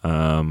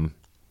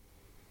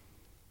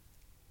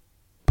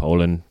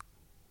 Poland,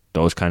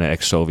 those kind of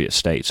ex-Soviet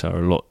states are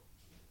a lot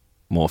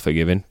more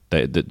forgiving.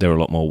 They're a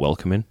lot more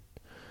welcoming.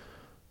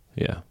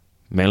 Yeah.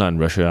 Mainland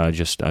Russia, I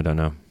don't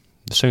know.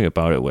 There's something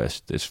about it where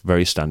it's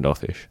very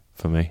standoffish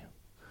for me.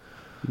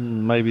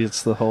 Maybe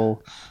it's the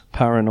whole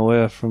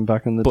paranoia from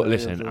back in the day. But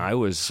listen, I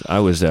was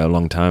there a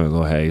long time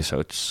ago, hey, so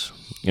it's,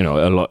 you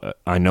know, a lot.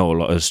 I know a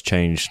lot has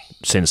changed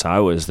since I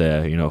was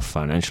there, you know,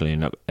 financially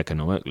and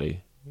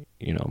economically.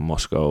 You know,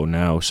 Moscow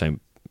now, St.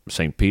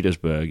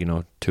 Petersburg, you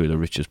know, two of the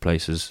richest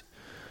places.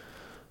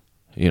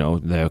 You know,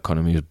 their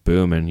economy is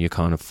booming. You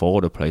can't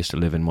afford a place to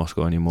live in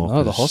Moscow anymore.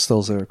 No, the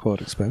hostels there are quite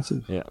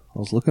expensive. Yeah. I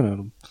was looking at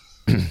them.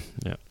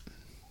 Yeah.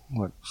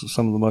 Like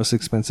some of the most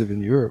expensive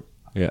in Europe.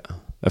 Yeah.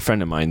 A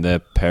friend of mine, their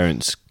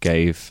parents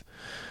gave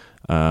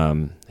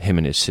him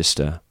and his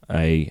sister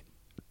a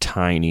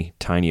tiny,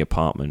 tiny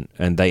apartment,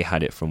 and they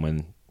had it from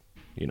when,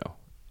 you know,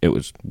 it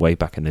was way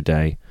back in the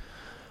day,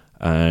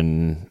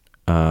 and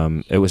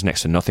it was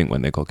next to nothing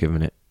when they got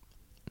given it.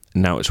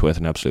 Now it's worth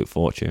an absolute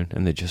fortune,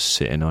 and they're just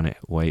sitting on it,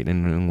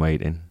 waiting and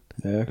waiting,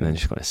 Yeah. and then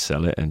just going to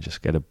sell it and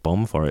just get a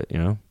bomb for it, you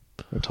know?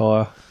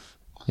 Retire.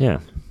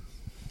 Yeah.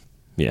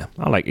 Yeah,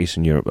 I like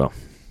Eastern Europe, though.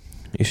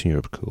 Eastern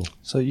Europe, cool.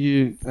 So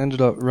you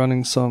ended up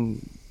running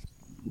some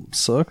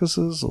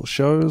circuses or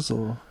shows,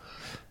 or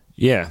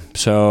Yeah,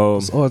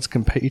 so... oh, it's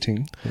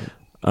competing.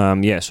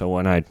 Yeah, so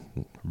when I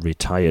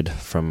retired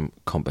from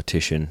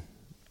competition,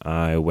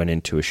 I went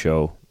into a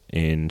show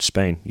in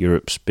Spain,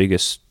 Europe's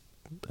biggest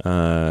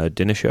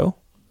dinner show.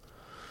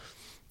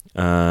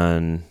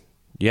 And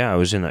yeah, I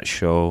was in that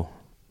show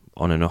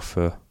on and off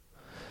for,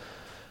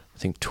 I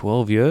think,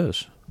 12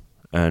 years.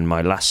 And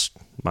my last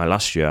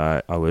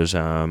year, I was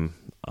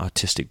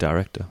artistic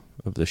director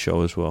of the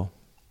show as well.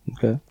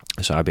 Okay.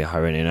 So I'd be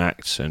hiring in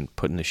acts and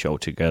putting the show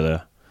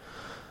together,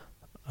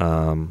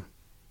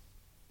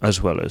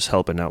 as well as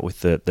helping out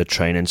with the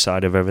training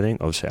side of everything.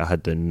 Obviously, I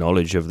had the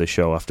knowledge of the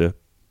show after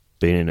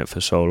being in it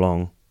for so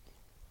long.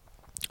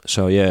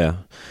 So yeah,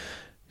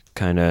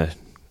 kind of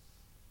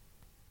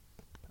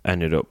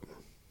ended up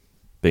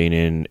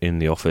being in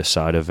the office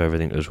side of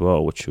everything as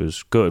well, which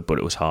was good, but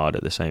it was hard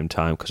at the same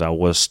time because I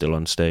was still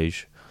on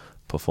stage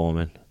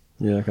performing.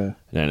 Yeah, okay. And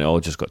then it all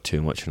just got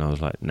too much, and I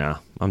was like, nah,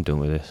 I'm done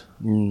with this.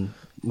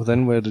 Well,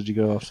 then where did you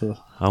go after?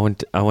 I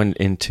went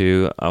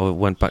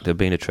back to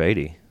being a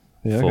tradie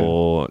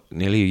for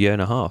nearly a year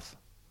and a half.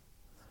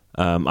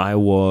 I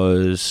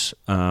was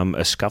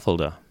a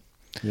scaffolder.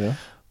 Yeah.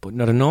 But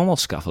not a normal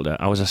scaffolder.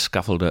 I was a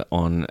scaffolder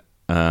on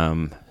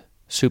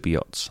super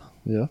yachts.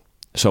 Yeah.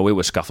 So we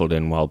were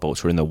scaffolding while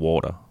boats were in the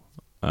water.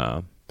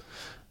 Yeah,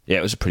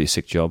 it was a pretty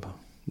sick job.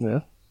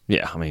 Yeah.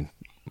 Yeah, I mean,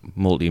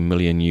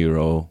 multi-million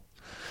euro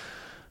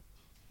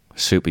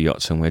super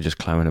yachts, and we're just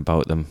climbing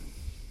about them.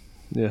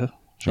 Yeah.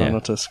 Try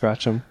not to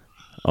scratch them.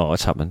 Oh,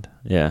 it's happened.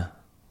 Yeah.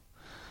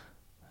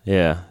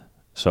 Yeah.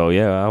 So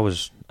yeah,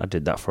 I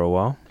did that for a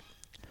while.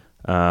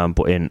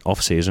 But in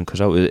off season, because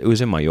it was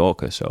in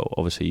Mallorca, so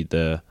obviously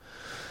the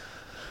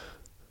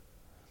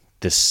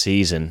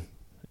season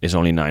is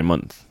only 9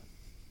 months.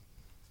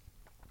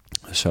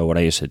 So what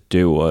I used to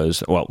do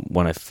was, well,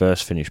 when I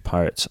first finished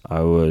Pirates,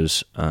 I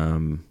was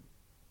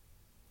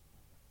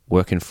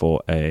working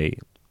for an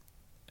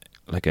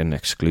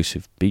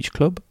exclusive beach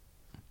club.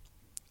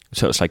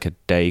 So it's like a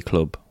day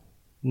club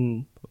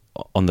on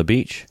the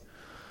beach.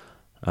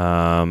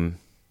 And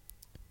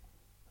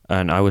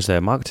I was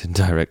their marketing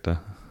director.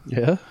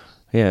 Yeah.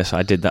 Yeah, so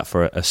I did that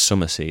for a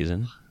summer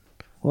season.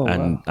 Oh,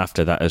 and wow.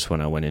 after that is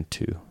when I went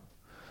into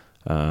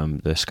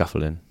the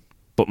scaffolding.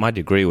 But my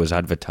degree was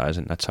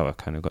advertising. That's how I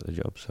kind of got the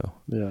job. So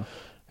yeah,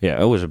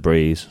 it was a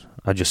breeze.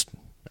 I just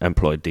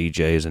employed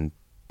DJs and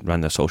ran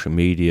their social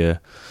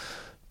media,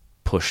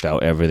 pushed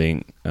out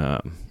everything.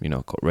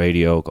 Got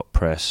radio, got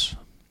press.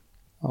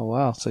 Oh,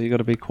 wow. So you got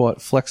to be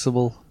quite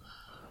flexible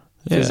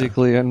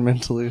physically and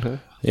mentally. Huh?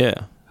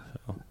 Yeah.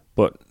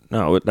 But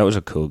no, that was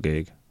a cool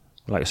gig.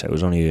 Like I said, it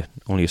was only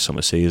a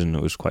summer season.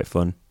 It was quite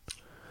fun.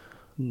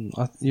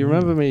 You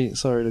remember me,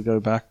 sorry to go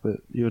back,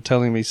 but you were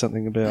telling me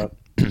something about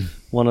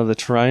one of the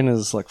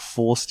trainers like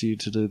forced you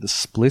to do the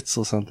splits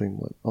or something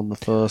like, on the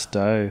first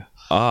day.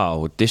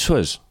 Oh, this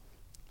was...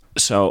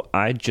 So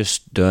I'd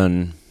just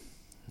done...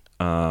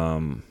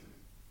 Let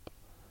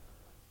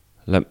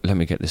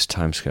me get this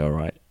timescale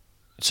right.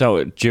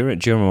 So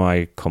during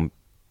my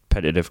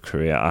competitive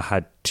career, I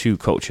had two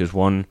coaches.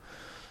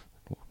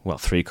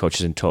 Three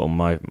coaches in total.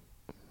 My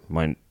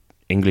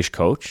English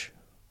coach,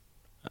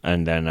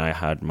 and then I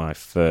had my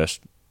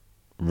first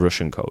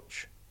Russian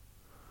coach.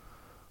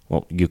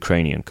 Well,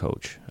 Ukrainian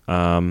coach.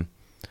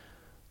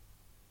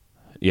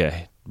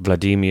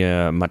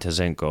 Vladimir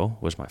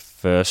Matazenko was my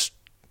first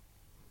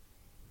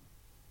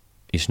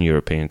Eastern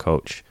European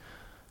coach,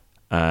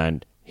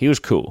 and he was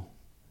cool.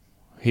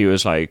 He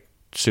was like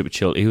super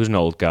chill. He was an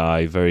old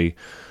guy, very,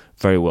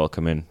 very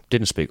welcoming.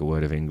 Didn't speak a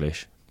word of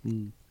English.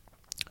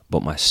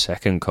 But my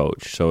second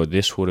coach, so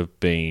this would have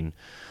been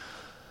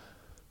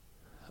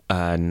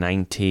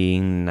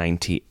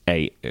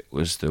 1998. It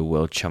was the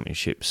World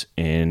Championships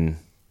in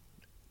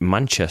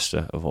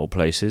Manchester, of all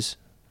places.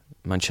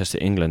 Manchester,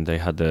 England. They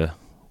had the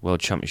World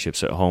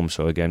Championships at home,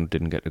 so again,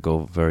 didn't get to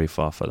go very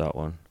far for that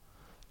one.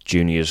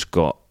 Juniors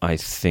got, I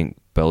think,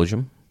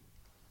 Belgium.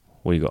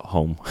 We got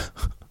home.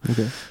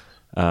 Okay.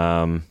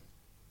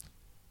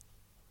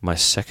 my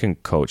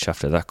second coach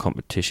after that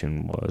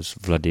competition was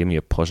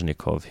Vladimir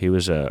Poznikov. He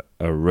was a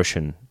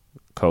Russian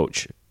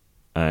coach,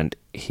 and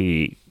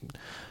he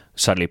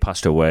sadly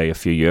passed away a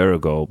few years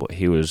ago, but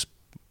he was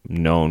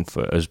known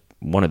as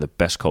one of the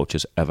best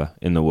coaches ever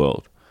in the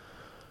world.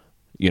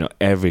 You know,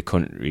 every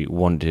country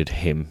wanted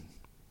him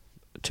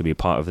to be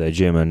part of their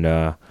gym,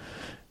 and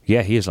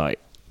he's like,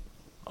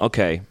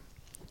 okay,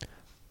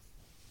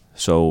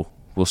 so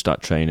we'll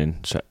start training.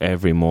 So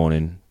every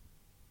morning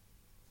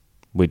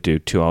we'd do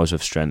 2 hours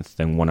of strength,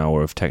 then 1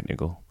 hour of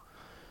technical.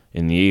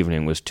 In the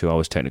evening was 2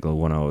 hours technical,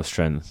 1 hour of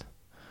strength.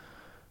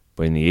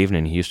 But in the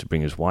evening he used to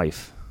bring his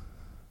wife,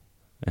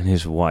 and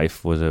his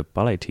wife was a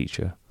ballet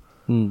teacher.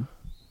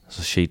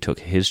 So she took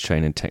his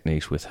training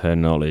techniques with her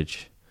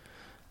knowledge.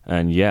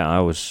 And I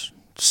was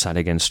sat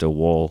against a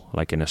wall,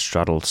 like in a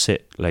straddle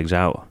sit, legs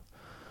out.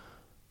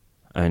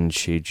 And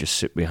she'd just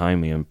sit behind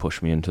me and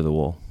push me into the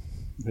wall.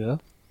 Yeah.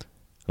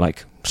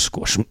 Like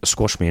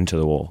squash me into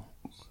the wall.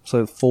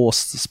 So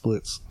forced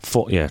splits.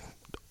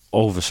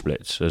 Over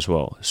splits as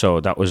well. So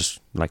that was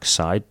like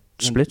side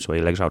splits where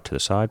your legs are out to the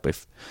side.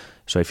 But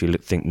if you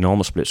think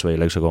normal splits where your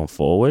legs are going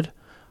forward,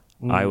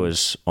 I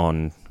was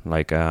on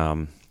like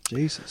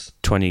Jesus.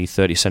 20,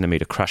 30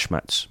 centimeter crash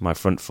mats, my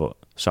front foot.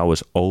 So I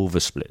was over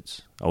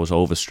splits. I was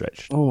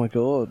overstretched. Oh my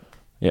God.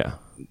 Yeah.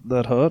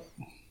 That hurt?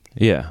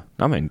 Yeah.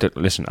 I mean,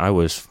 listen, I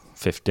was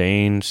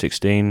 15,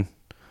 16,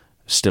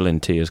 still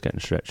in tears getting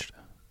stretched.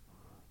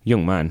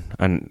 Young man.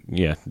 And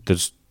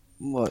there's...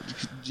 What?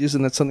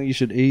 Isn't that something you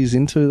should ease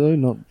into, though?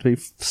 Not be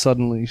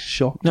suddenly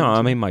shocked? No,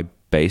 I mean, my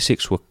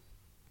basics were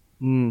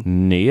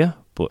near,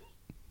 but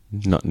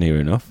not near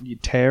enough. You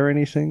tear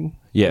anything?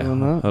 Yeah, other than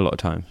that? a lot of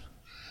times.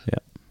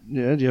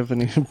 Yeah, do you have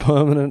any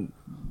permanent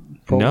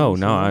problems?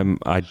 No,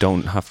 I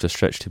don't have to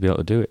stretch to be able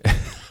to do it.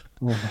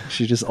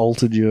 She just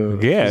altered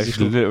your... Yeah,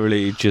 she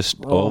literally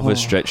just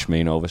overstretched me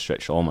and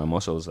overstretched all my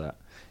muscles. That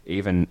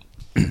even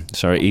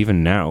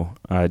now,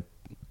 I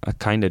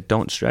kind of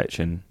don't stretch,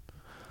 and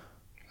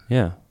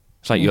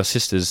it's like your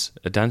sister's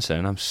a dancer,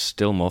 and I'm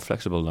still more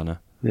flexible than her.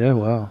 Yeah,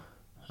 wow.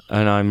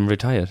 And I'm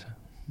retired.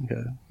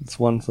 Okay, it's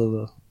one for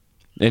the...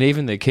 And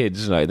even the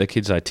kids, like the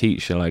kids I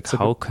teach, are like,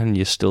 "How can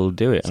you still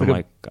do it?" I'm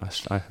like,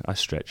 I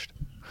stretched.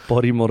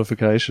 Body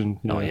modification.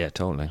 Oh yeah,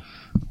 totally.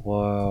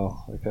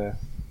 Wow. Okay.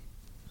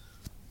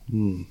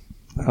 It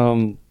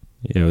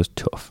was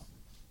tough.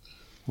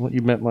 What,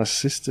 you met my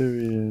sister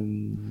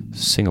in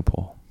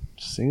Singapore.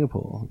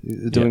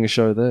 You're doing a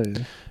show there.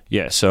 Yeah?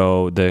 Yeah.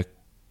 So the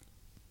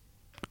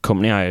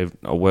company I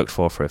worked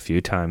for a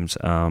few times.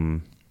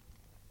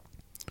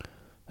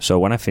 So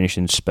when I finished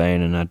in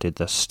Spain and I did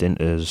the stint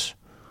as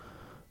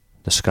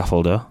the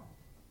scaffolder,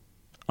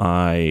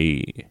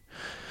 I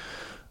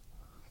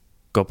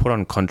got put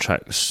on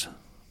contracts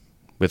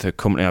with a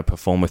company I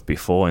performed with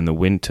before in the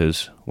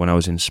winters when I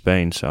was in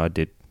Spain. So I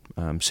did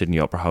Sydney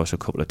Opera House a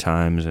couple of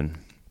times, and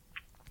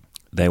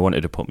they wanted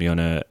to put me on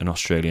an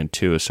Australian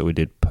tour. So we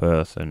did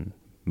Perth and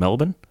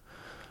Melbourne,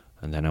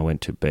 and then I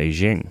went to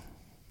Beijing.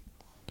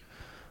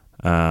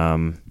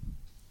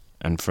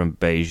 And from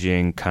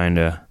Beijing, kind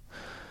of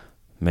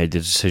made the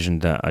decision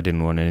that I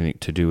didn't want anything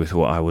to do with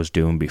what I was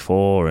doing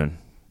before, and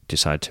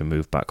decided to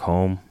move back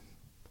home.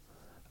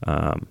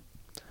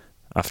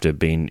 After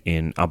being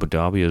in Abu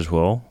Dhabi as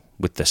well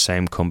with the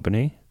same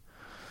company.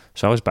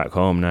 So I was back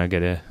home, and I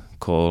get a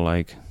call,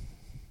 like,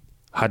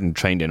 hadn't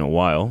trained in a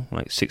while,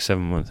 like 6-7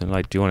 months, and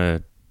like, do you want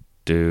to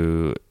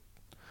do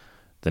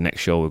the next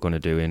show we're going to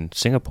do in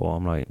Singapore?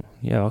 I'm like,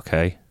 yeah,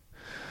 okay.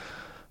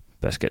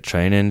 Best get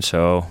training.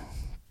 So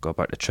got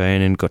back to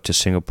training, got to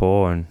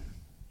Singapore, and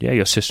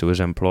your sister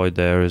was employed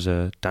there as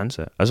a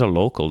dancer, as a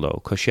local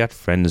though, because she had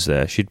friends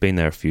there. She'd been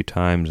there a few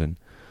times, and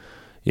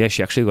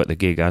she actually got the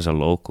gig as a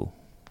local.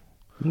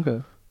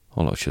 Okay.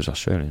 Although she was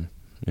Australian.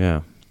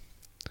 Yeah.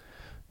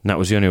 And that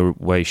was the only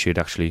way she'd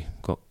actually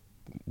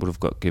would have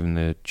got given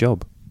the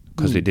job,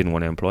 because they didn't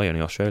want to employ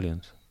any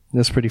Australians.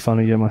 That's pretty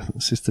funny. Yeah, my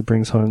sister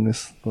brings home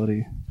this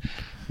bloody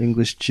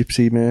English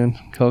gypsy man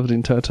covered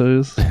in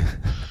tattoos.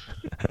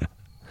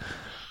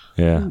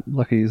 Yeah.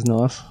 Lucky he's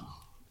nice.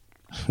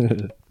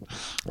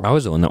 I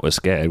was the one that was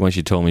scared when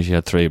she told me she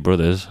had 3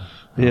 brothers.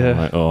 Yeah. I'm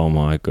like, oh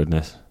my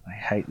goodness. I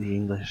hate the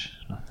English.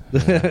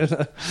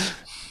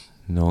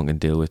 No one can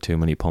deal with too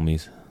many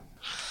pommies.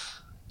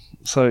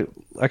 So,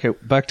 okay,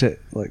 back to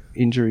like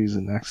injuries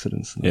and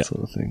accidents and that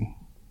sort of thing.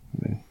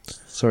 I mean,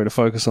 sorry to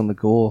focus on the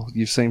gore.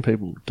 You've seen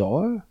people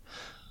die?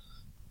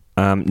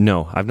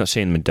 No, I've not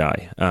seen them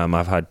die.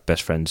 I've had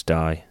best friends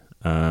die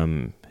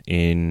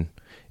in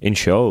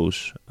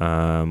shows.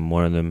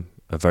 One of them,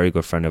 a very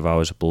good friend of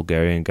ours, a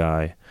Bulgarian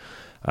guy,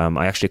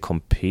 I actually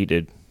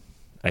competed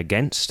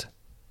against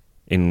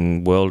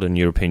in World and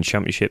European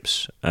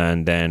Championships,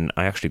 and then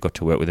I actually got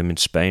to work with him in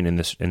Spain in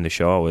the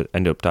show I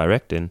ended up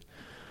directing.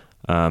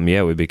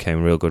 We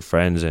became real good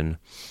friends, and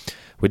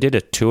we did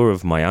a tour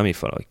of Miami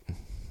for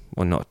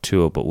not a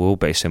tour, but we were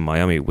based in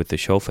Miami with the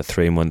show for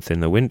 3 months in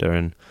the winter,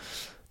 and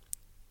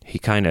he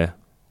kind of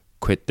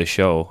quit the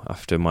show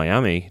after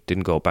Miami,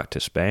 didn't go back to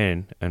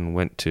Spain, and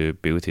went to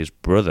be with his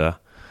brother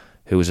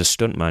who was a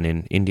stuntman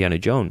in Indiana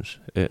Jones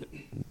at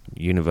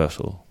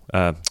Universal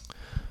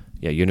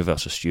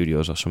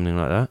Studios or something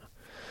like that.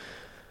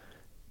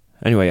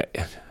 Anyway,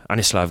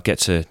 Anislav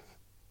gets a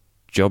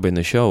job in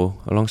the show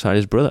alongside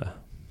his brother.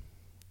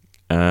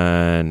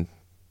 And,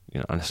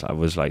 Anislav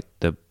was like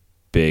the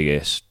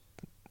biggest,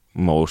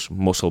 most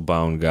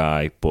muscle-bound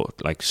guy,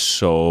 but like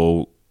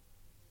so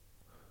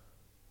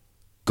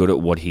good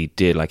at what he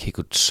did. Like he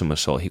could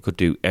somersault, he could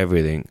do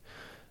everything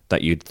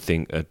that you'd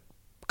think a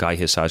guy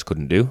his size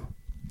couldn't do.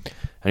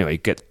 Anyway, he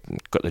got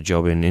the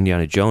job in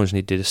Indiana Jones, and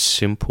he did a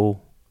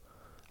simple,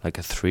 like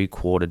a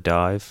 3/4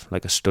 dive,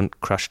 like a stunt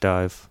crash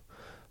dive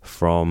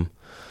from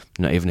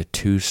not even a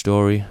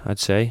 2-story, I'd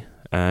say,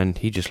 and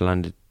he just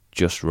landed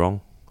just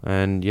wrong,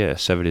 and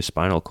severed his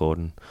spinal cord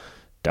and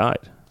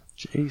died.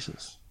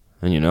 Jesus.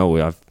 And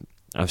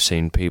I've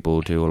seen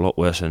people do a lot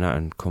worse than that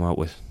and come out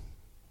with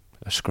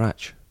a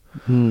scratch.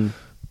 And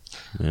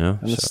So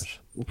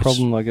the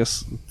problem, I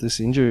guess, this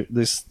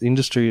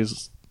industry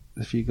is,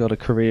 if you got a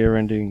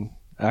career-ending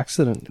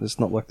accident, it's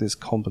not like there's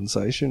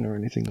compensation or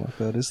anything like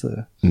that, is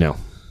there? No.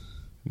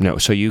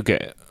 So you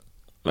get,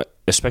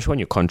 especially when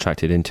you're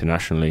contracted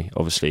internationally,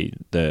 obviously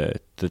the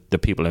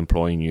people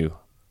employing you,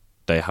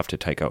 they have to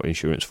take out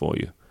insurance for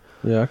you.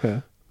 Yeah,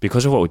 okay.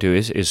 Because of what we do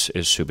is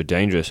super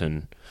dangerous,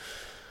 and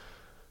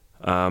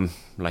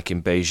like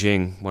in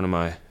Beijing, one of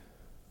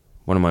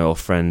my old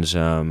friends,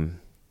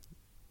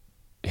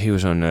 he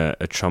was on a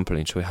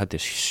trampoline, so we had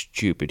this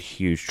stupid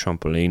huge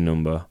trampoline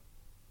number.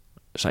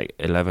 It's like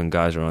 11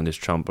 guys are on this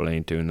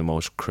trampoline doing the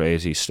most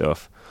crazy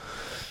stuff,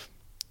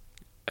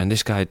 and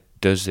this guy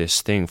does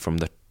this thing from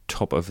the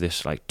top of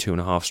this like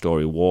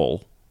 2.5-story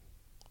wall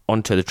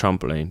onto the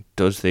trampoline,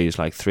 does these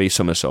like 3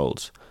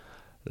 somersaults,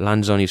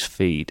 lands on his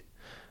feet,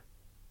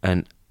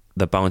 and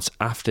the bounce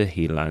after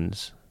he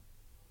lands,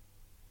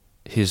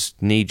 his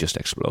knee just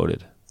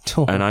exploded.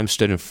 And I'm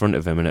stood in front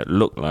of him, and it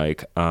looked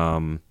like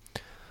a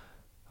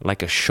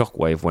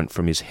shockwave went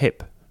from his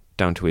hip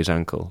down to his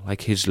ankle.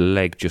 Like his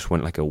leg just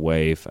went like a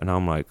wave, and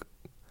I'm like,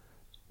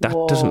 that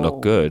doesn't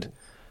look good.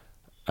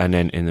 And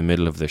then in the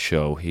middle of the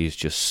show, he's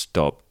just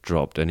stopped,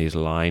 dropped, and he's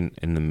lying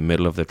in the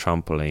middle of the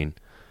trampoline,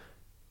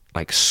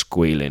 like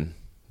squealing.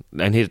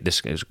 And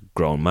this guy's a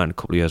grown man, a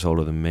couple of years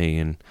older than me,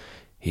 and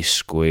he's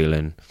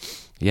squealing.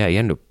 Yeah, he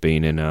ended up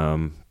being in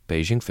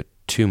Beijing for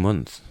 2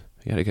 months.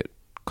 He had to get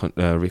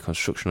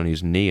reconstruction on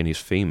his knee and his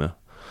femur.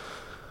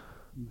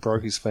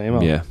 Broke his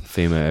femur. Yeah,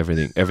 femur,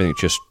 everything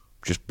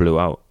just blew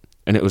out,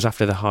 and it was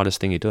after the hardest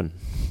thing he'd done.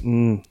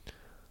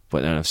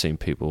 But then I've seen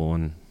people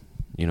on,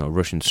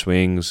 Russian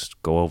swings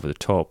go over the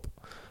top.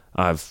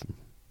 I've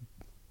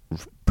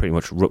pretty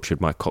much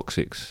ruptured my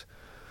coccyx.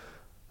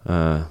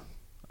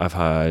 I've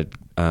had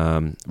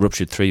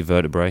ruptured 3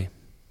 vertebrae.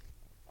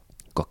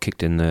 Got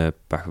kicked in the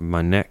back of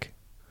my neck.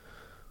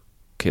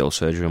 Keyhole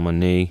surgery on my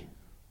knee.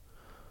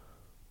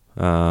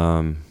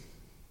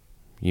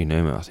 You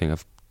name it, I think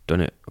I've done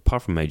it.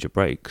 Apart from major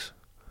breaks.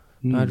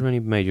 Not had any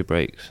major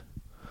breaks.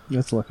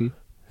 That's lucky.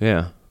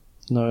 Yeah.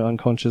 No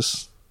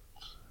unconscious.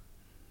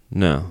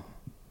 No.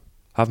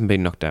 Haven't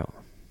been knocked out.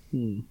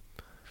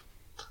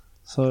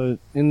 So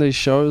in these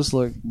shows,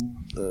 like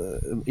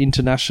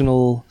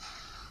international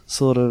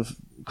sort of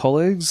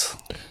colleagues?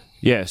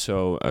 Yeah,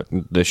 so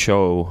the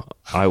show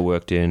I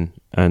worked in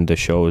and the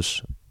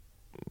shows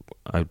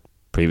I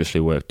previously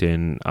worked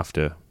in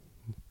after...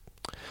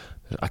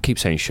 I keep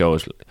saying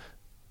shows.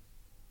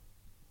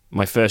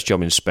 My first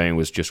job in Spain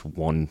was just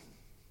one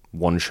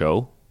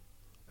show.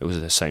 It was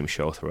the same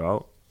show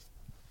throughout.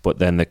 But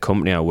then the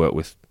company I worked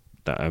with,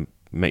 that I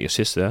met your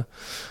sister,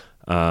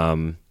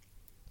 that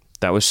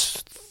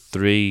was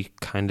 3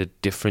 kind of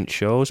different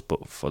shows,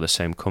 but for the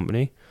same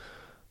company.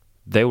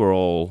 They were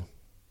all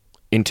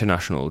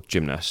international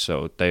gymnasts,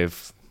 so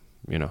they've,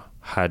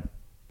 had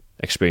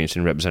experience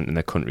in representing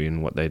their country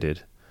and what they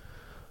did.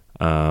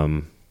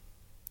 The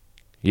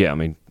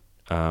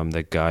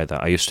guy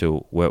that I used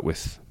to work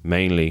with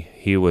mainly,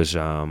 he was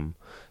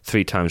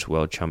 3 times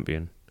world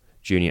champion,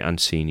 junior and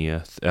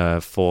senior,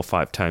 4 or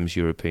 5 times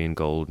European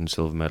gold and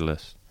silver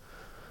medalist.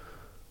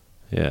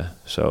 Yeah,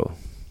 so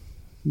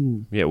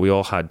we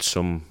all had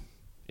some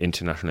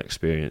international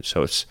experience.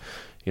 So it's,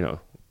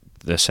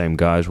 the same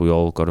guys, we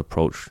all got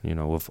approached,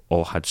 we've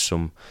all had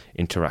some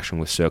interaction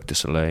with Cirque du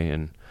Soleil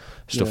and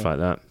stuff like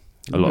that.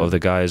 A lot of the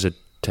guys had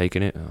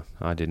taken it.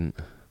 I didn't.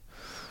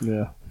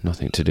 Yeah.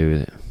 Nothing to do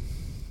with it.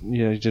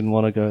 Yeah, you didn't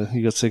want to go.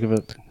 You got sick of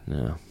it.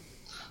 No.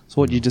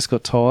 So what, you just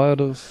got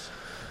tired of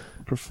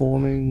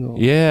performing? Or?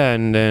 Yeah,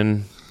 and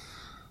then,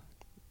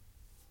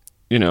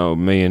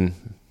 me and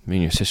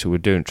your sister were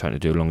trying to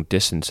do long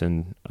distance,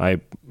 and I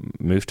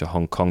moved to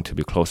Hong Kong to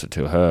be closer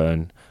to her,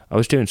 and I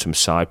was doing some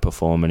side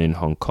performing in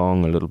Hong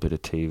Kong, a little bit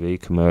of TV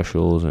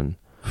commercials and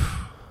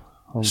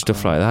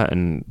stuff like that,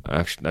 and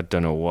actually, I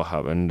don't know what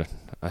happened.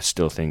 I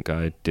still think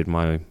I did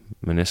my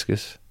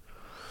meniscus.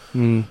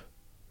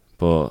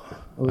 But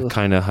I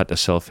kind of had to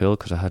self-heal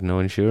because I had no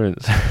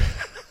insurance.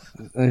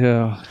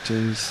 Yeah,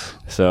 jeez.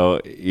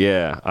 So,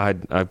 yeah, I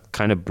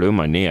kind of blew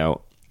my knee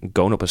out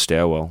going up a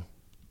stairwell.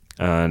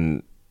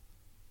 And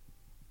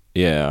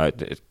Yeah,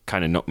 it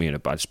kind of knocked me in a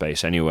bad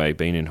space anyway,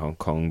 being in Hong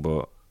Kong,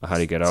 but I had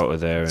to get out of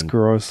there and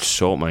gross.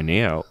 sort my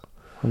knee out.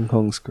 Hong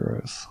Kong's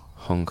gross.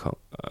 Hong Kong.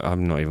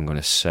 I'm not even going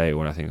to say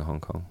what I think of Hong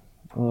Kong.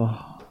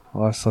 Oh,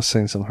 I've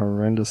seen some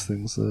horrendous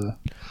things there.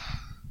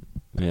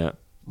 Yeah.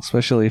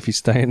 Especially if you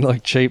stay in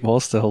like cheap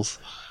hostels.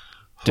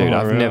 Dude,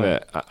 Far I've out. never.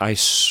 I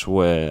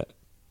swear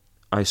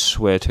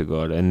to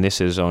God, and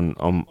this is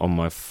on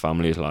my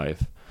family's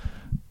life.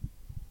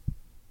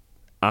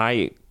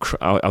 I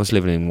was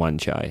living in Wan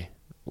Chai,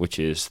 which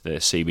is the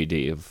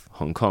CBD of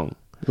Hong Kong.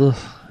 Ugh,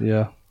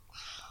 yeah.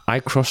 I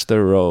crossed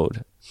the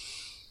road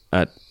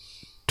at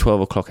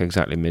 12 o'clock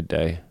exactly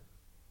midday,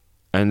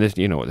 and this,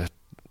 you know what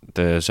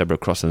the zebra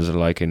crossings are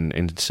like in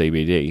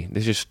CBD.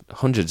 There's just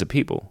hundreds of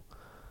people.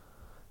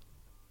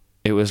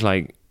 It was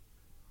like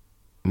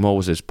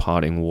Moses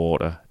parting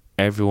water.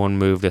 Everyone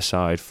moved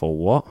aside for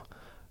what?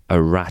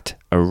 A rat.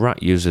 A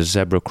rat used a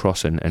zebra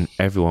crossing, and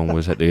everyone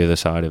was at the other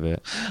side of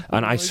it.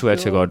 And I swear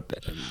to God,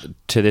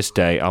 to this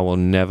day, I will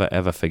never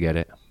ever forget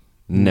it.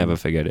 Never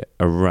forget it.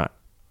 A rat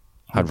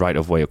had right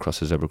of way across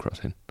the zebra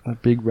crossing. A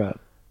big rat.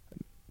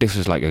 This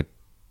was like a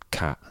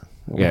cat.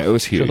 Yeah, it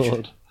was huge.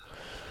 God.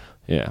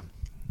 Yeah.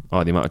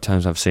 Oh, the amount of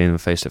times I've seen them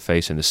face to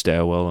face in the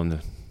stairwell on the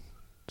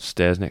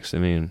stairs next to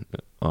me, and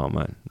oh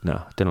man,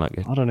 no, didn't like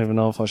it. I don't even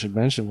know if I should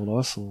mention what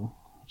I saw.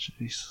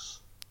 Jesus.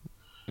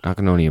 I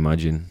can only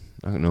imagine.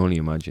 Oh,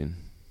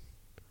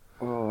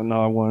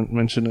 no, I won't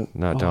mention it.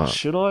 No, Oh, don't.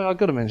 should I? I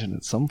got to mention it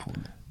at some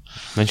point.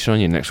 Mention on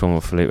your next one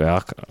with Felipe.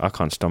 I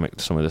can't stomach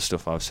some of the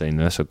stuff I've seen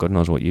there, so God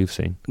knows what you've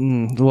seen.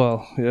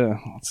 Well, yeah.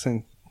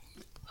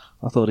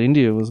 I thought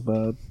India was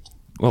bad.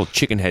 Well,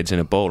 chicken heads in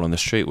a bowl on the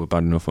street were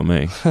bad enough for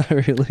me.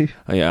 Really?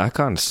 Oh, yeah, I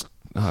couldn't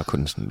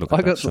look at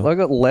I that stuff.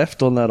 got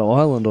left on that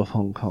island of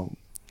Hong Kong.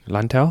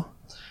 Lantau?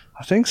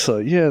 I think so.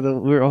 Yeah,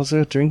 I was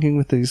there drinking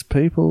with these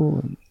people,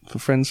 and for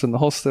friends from the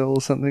hostel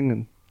or something,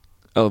 and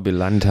It'll be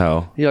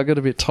Lantau. yeah, I got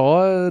a bit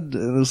tired.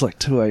 And it was like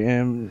 2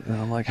 a.m. and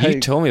I'm like, hey,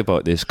 You told me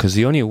about this because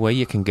the only way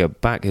you can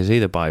get back is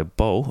either by a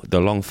boat,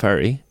 the long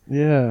ferry,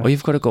 yeah, or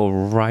you've got to go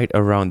right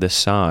around the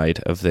side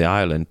of the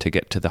island to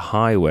get to the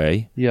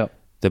highway, yep.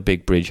 the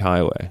big bridge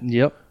highway.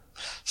 Yep.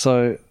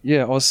 So,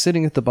 yeah, I was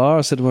sitting at the bar.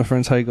 I said to my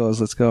friends, hey, guys,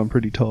 let's go. I'm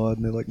pretty tired.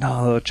 And they're like,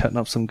 no, they're chatting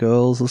up some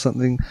girls or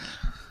something.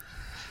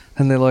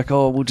 And they're like,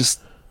 oh, we'll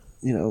just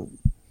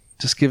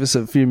give us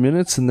a few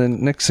minutes. And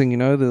then next thing you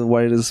know, the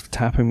waiter's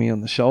tapping me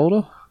on the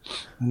shoulder.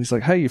 And he's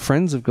like, hey, your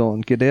friends have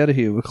gone. Get out of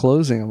here. We're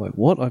closing. I'm like,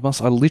 what?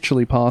 I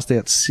literally passed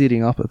out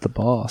sitting up at the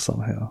bar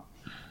somehow.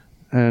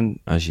 And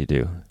As you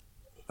do.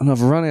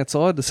 I've run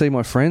outside to see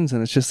my friends,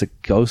 and it's just a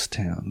ghost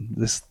town.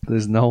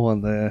 There's no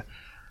one there.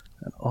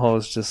 And I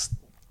was just...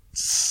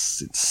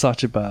 It's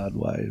such a bad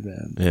way,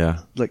 man. Yeah.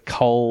 Like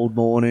cold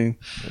morning.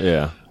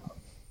 Yeah.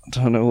 I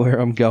don't know where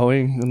I'm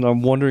going, and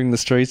I'm wandering the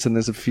streets, and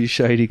there's a few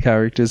shady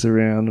characters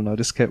around, and I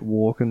just kept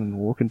walking and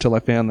walking until I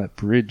found that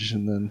bridge,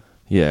 and then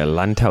Yeah,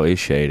 Lantau is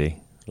shady.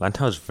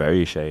 Lantau's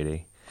very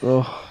shady.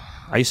 oh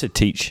I used to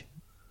teach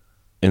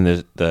in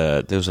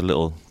there was a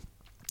little,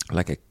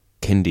 like a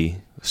kindy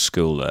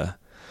school there,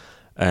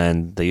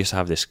 and they used to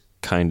have this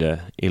kind of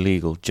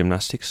illegal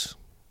gymnastics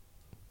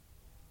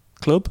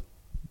club.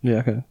 yeah,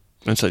 okay,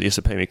 And so they used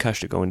to pay me cash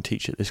to go and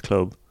teach at this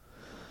club.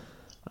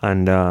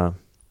 And I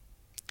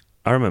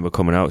remember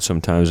coming out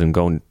sometimes and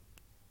going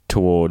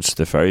towards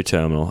the ferry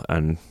terminal,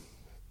 and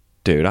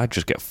dude, I'd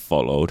just get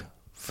followed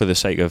for the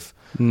sake of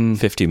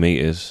 50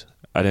 metres.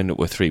 I'd end up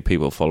with 3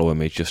 people following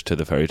me just to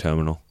the ferry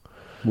terminal.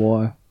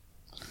 why?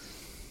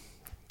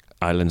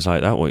 Islands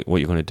like that, what are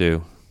you going to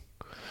do?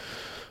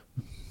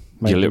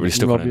 Make You're literally them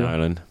stuck rob on an you.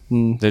 island.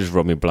 Mm. They just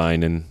rob me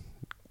blind and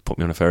put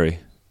me on a ferry.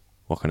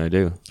 What can I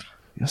do?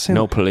 I seen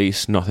No like,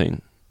 police,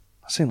 nothing.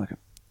 I seen like a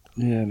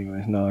yeah.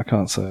 Anyway, no, I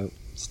can't say it.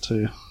 It's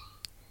too.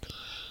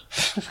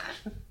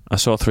 I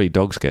saw 3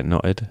 dogs get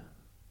knotted.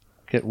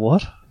 Get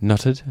what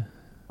Knotted?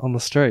 on the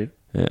street?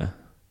 Yeah.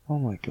 Oh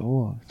my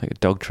god. Like a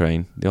dog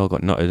train. They all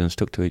got knotted and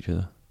stuck to each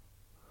other.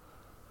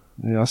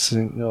 Yeah, I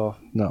think. Oh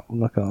no, I'm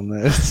not going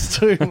there. It's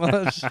too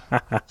much.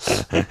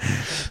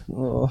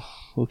 Oh,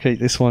 we'll keep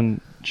this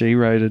one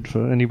G-rated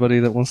for anybody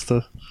that wants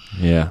to.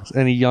 Yeah.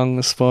 Any young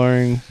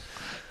aspiring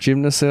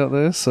gymnasts out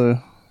there. So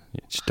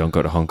Just don't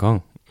go to Hong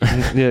Kong.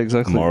 yeah,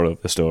 exactly. Moral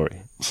of the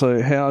story.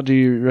 So how do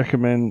you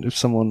recommend if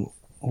someone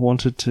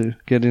wanted to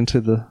get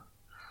into the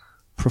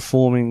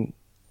performing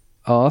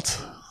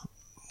arts,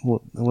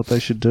 what they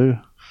should do?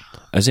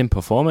 As in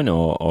performing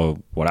or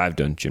what I've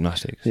done,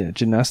 gymnastics? Yeah,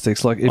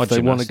 gymnastics. Like if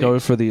they want to go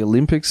gymnastics. for the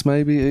Olympics,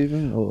 maybe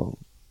even, or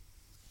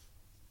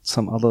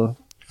some other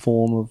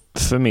form of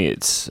For me,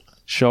 it's...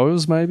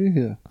 shows, maybe.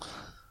 Yeah.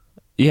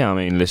 Yeah, I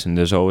mean, listen,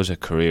 there's always a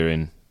career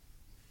in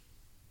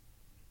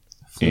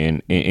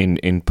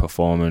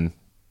performing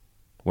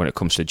when it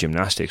comes to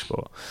gymnastics,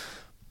 but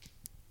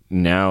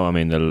now, I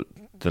mean,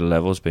 the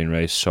level's been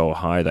raised so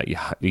high that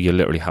you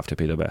literally have to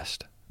be the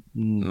best.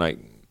 Like,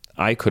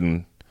 I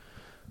couldn't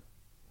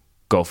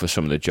go for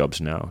some of the jobs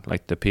now.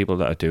 Like, the people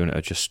that are doing it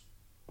are just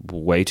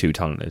way too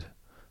talented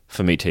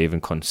for me to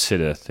even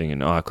consider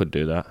thinking, oh, I could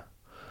do that.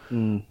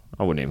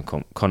 I wouldn't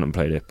even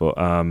contemplate it. But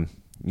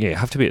you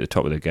have to be at the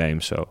top of the game.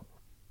 So,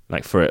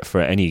 like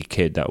for any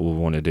kid that will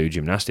want to do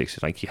gymnastics,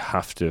 it's like you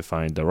have to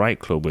find the right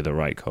club with the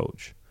right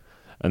coach,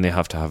 and they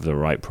have to have the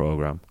right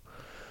program.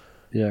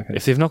 Yeah. Okay.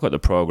 If they've not got the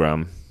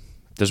program,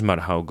 doesn't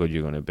matter how good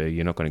you're going to be,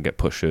 you're not going to get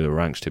pushed through the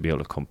ranks to be able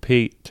to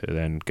compete to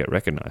then get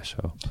recognised.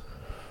 So,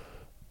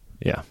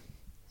 yeah.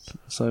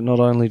 So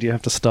not only do you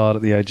have to start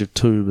at the age of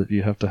 2, but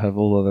you have to have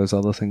all of those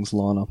other things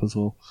line up as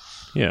well.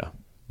 Yeah.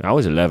 I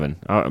was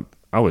 11.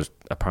 I was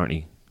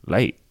apparently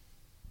late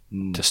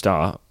to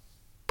start,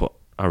 but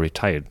I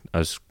retired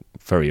as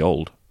very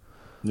old.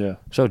 Yeah.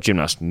 So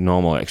gymnast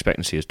normal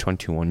expectancy is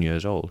 21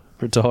 years old.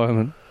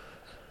 Retirement.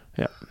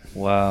 Yeah.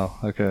 Wow.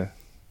 Okay.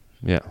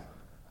 Yeah.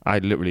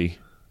 I'd literally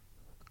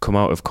come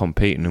out of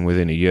competing, and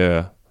within a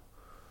year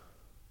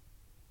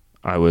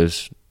I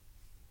was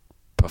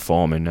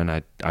performing,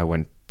 and I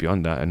went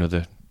beyond that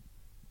another,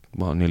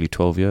 nearly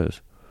 12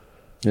 years.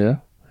 Yeah?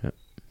 Yeah.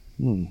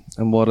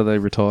 And why do they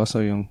retire so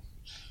young?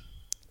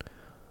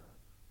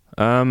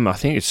 I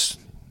think it's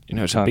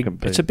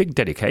a big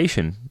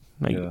dedication.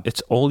 Like,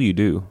 it's all you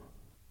do.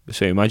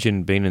 So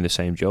imagine being in the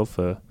same job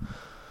for,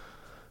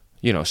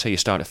 say you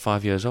start at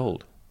 5 years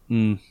old,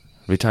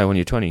 retire when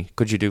you're 20.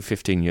 Could you do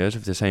 15 years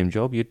of the same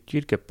job?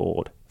 You'd get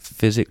bored,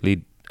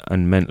 physically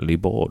and mentally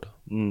bored.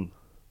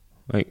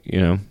 Like,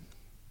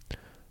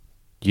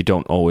 you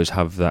don't always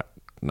have that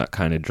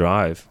kind of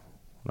drive.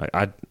 Like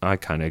I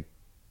kind of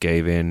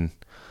gave in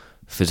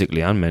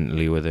physically and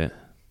mentally with it,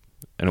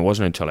 and it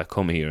wasn't until I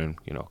come here and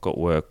got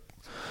work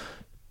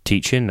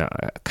teaching that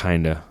I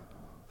kind of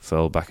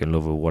fell back in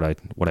love with what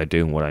I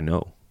do and what I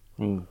know.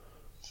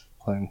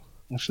 Playing.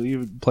 Actually,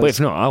 you but if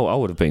not, I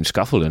would have been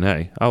scaffolding.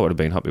 Hey, I would have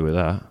been happy with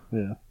that.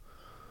 Yeah.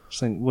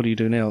 Saying, what do you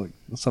do now? Like,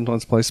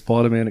 sometimes play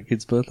Spider-Man at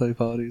kids' birthday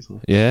parties.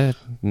 Or? Yeah,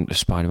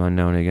 Spider-Man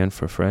now and again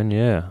for a friend.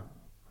 Yeah,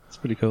 it's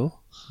pretty cool.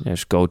 Yeah,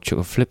 just go chuck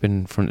a flip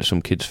in front of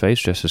some kid's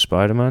face dressed as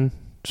Spider-Man.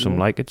 Some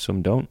like it,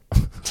 some don't.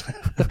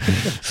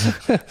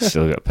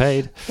 Still get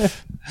paid.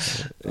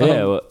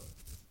 I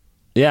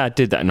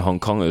did that in Hong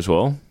Kong as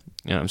well.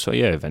 So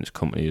events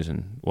companies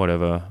and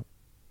whatever.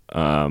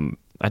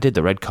 I did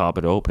the red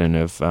carpet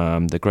opening of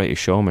The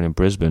Greatest Showman in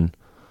Brisbane,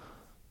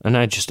 and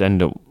I just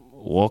end up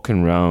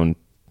walking around.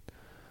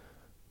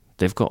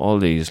 They've got all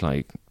these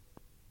like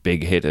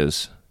big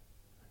hitters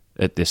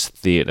at this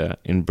theatre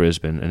in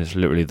Brisbane, and it's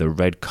literally the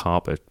red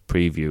carpet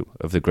preview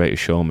of The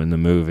Greatest Showman, the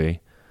movie.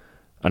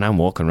 And I'm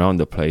walking around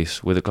the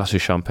place with a glass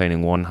of champagne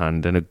in one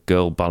hand and a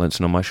girl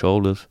balancing on my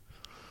shoulders.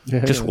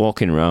 Just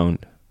walking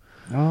around.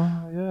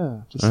 Oh,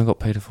 yeah. And I got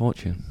paid a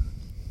fortune.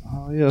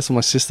 Oh, yeah. So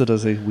my sister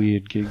does these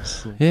weird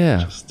gigs.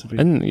 Yeah.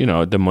 And,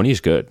 the money's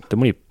good. The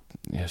money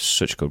is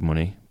such good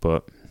money,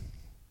 but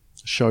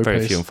showpiece.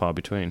 Very few and far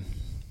between.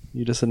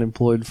 You're just an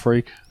employed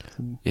freak.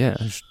 Yeah.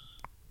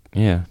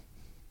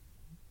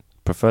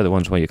 Prefer the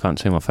ones where you can't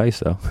see my face,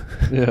 though.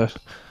 Yeah.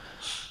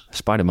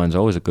 Spider-Man's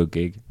always a good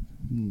gig.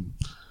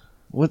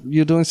 What,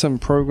 you're doing some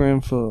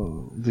program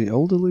for the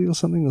elderly or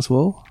something as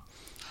well?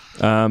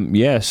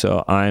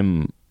 So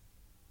I'm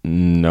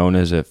known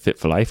as a Fit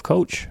for Life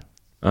coach.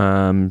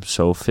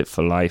 So Fit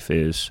for Life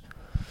is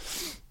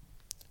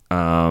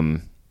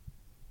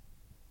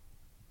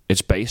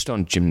it's based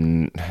on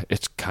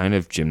it's kind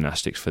of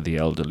gymnastics for the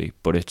elderly,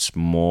 but it's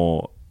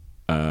more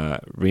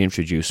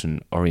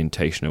reintroducing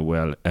orientation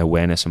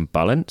awareness and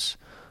balance,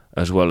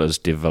 as well as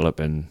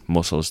developing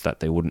muscles that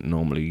they wouldn't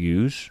normally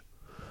use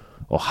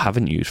or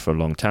haven't used for a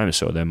long time.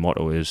 So their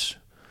motto is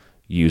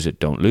use it,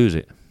 don't lose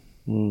it.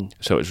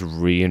 So it's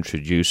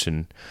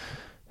reintroducing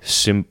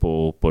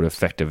simple but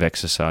effective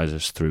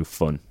exercises through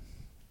fun.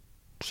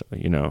 So,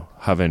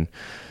 having,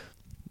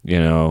 a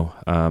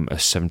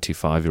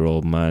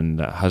 75-year-old man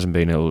that hasn't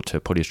been able to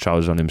put his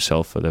trousers on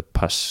himself for the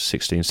past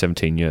 16,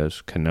 17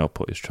 years can now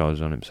put his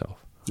trousers on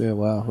himself. Yeah,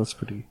 wow, that's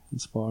pretty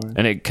inspiring.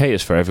 And it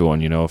caters for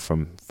everyone,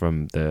 from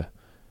the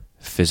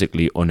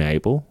physically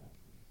unable,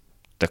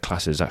 the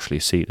class is actually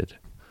seated,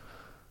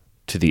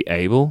 to the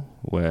able,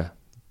 where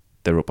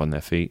they're up on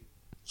their feet.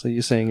 So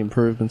you're seeing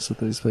improvements with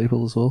these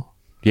people as well?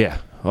 Yeah.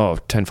 Oh,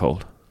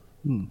 tenfold.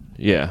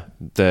 Yeah.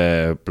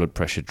 Their blood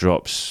pressure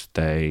drops.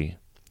 They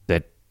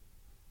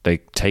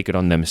take it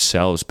on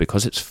themselves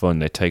because it's fun.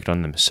 They take it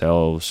on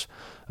themselves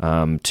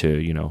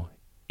to,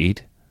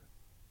 eat.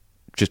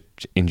 Just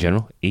in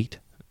general, eat.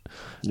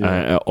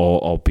 Yeah.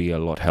 Or be a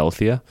lot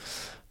healthier.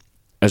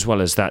 As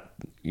well as that,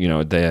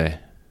 they're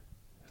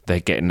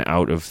getting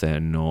out of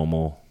their norm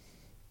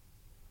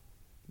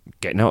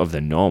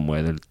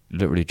where they're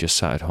literally just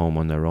sat at home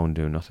on their own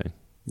doing nothing.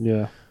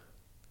 Yeah.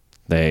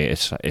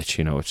 It's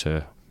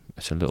a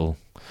little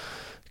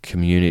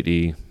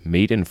community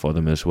meeting for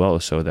them as well,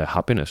 so their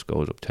happiness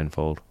goes up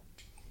tenfold.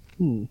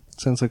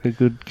 Sounds like a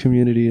good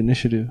community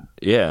initiative.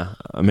 Yeah,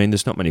 I mean,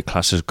 there's not many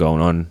classes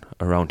going on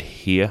around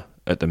here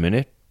at the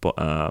minute, but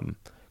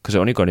because it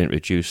only got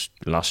introduced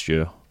last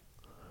year.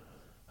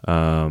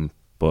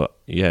 But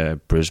yeah,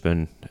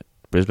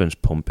 Brisbane's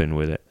pumping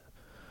with it.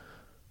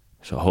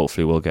 So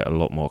hopefully we'll get a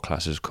lot more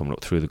classes coming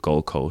up through the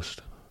Gold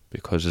Coast,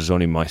 because there's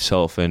only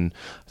myself and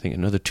I think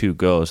another 2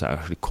 girls that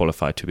actually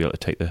qualified to be able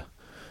to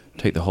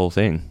take the whole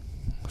thing.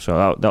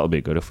 So that'll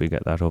be good if we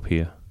get that up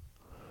here.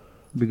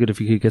 It'd be good if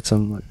you could get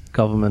some like,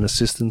 government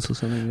assistance or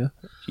something, yeah?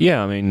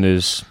 Yeah, I mean,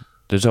 there's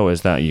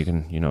always that. You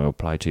can,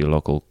 apply to your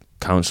local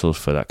councils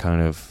for that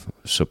kind of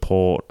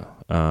support,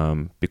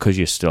 because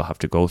you still have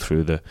to go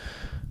through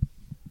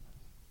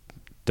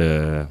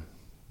the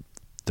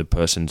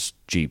person's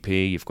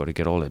GP. You've got to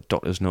get all the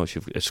doctor's notes.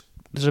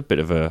 There's a bit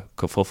of a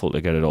kerfuffle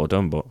to get it all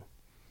done, but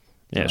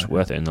yeah, it's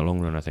worth it in the long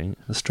run, I think.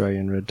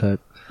 Australian red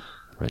tape.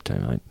 Red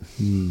tape, mate.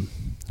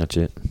 That's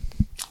it.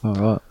 All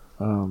right.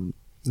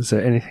 Is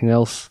there anything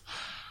else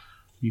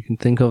you can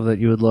think of that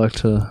you would like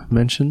to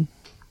mention?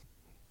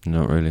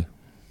 Not really.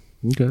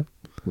 Okay.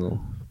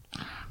 Well,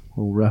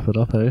 we'll wrap it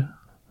up, eh?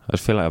 I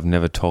feel like I've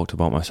never talked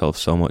about myself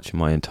so much in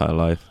my entire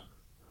life.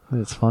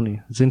 It's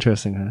funny. It's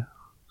interesting, eh?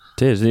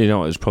 It is.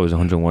 There's probably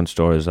 101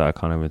 stories that I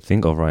can't even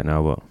think of right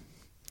now, but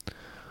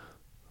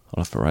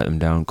I'll have to write them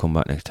down, come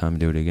back next time and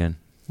do it again.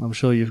 I'm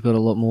sure you've got a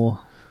lot more.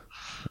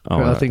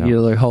 I think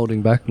you're like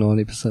holding back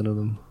 90% of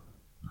them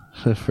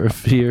for a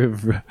fear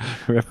of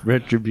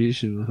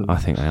retribution. I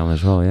think I am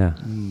as well, yeah.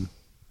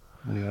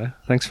 Anyway,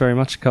 thanks very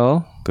much,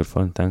 Carl. Good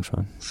fun. Thanks,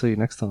 man. See you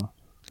next time.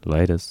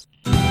 Laters.